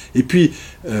d'avoir. Et puis,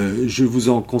 je vous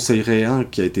en conseillerai un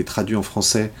qui a été traduit en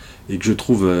français et que je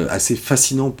trouve assez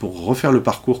fascinant pour refaire le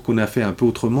parcours qu'on a fait un peu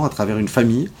autrement à travers une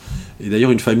famille, et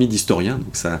d'ailleurs une famille d'historiens,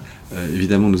 donc ça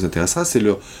évidemment nous intéressera. C'est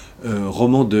le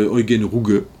roman de Eugen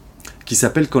Ruge, qui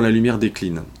s'appelle Quand la lumière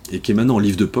décline, et qui est maintenant en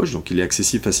livre de poche, donc il est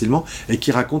accessible facilement, et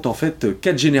qui raconte en fait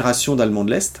 4 générations d'Allemands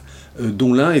de l'Est,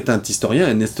 dont l'un est un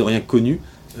historien connu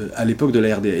à l'époque de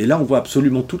la RDA. Et là, on voit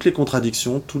absolument toutes les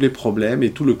contradictions, tous les problèmes,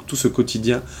 et tout ce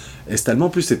quotidien est-allemand. En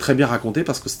plus, c'est très bien raconté,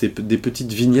 parce que c'était des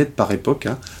petites vignettes par époque.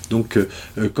 Donc,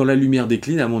 Quand la lumière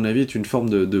décline, à mon avis, est une forme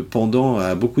de pendant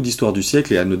à beaucoup d'histoires du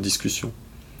siècle et à notre discussion.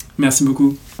 Merci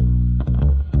beaucoup.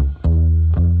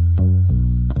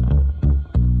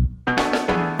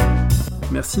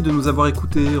 Merci de nous avoir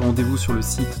écoutés. Rendez-vous sur le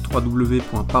site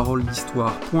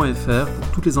www.paroledhistoire.fr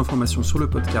pour toutes les informations sur le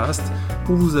podcast,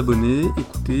 pour vous abonner,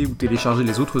 écouter ou télécharger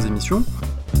les autres émissions.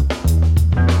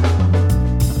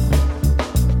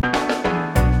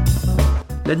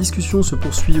 La discussion se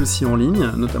poursuit aussi en ligne,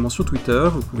 notamment sur Twitter.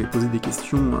 Vous pouvez poser des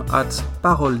questions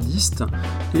 @paroledist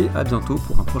et à bientôt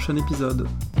pour un prochain épisode.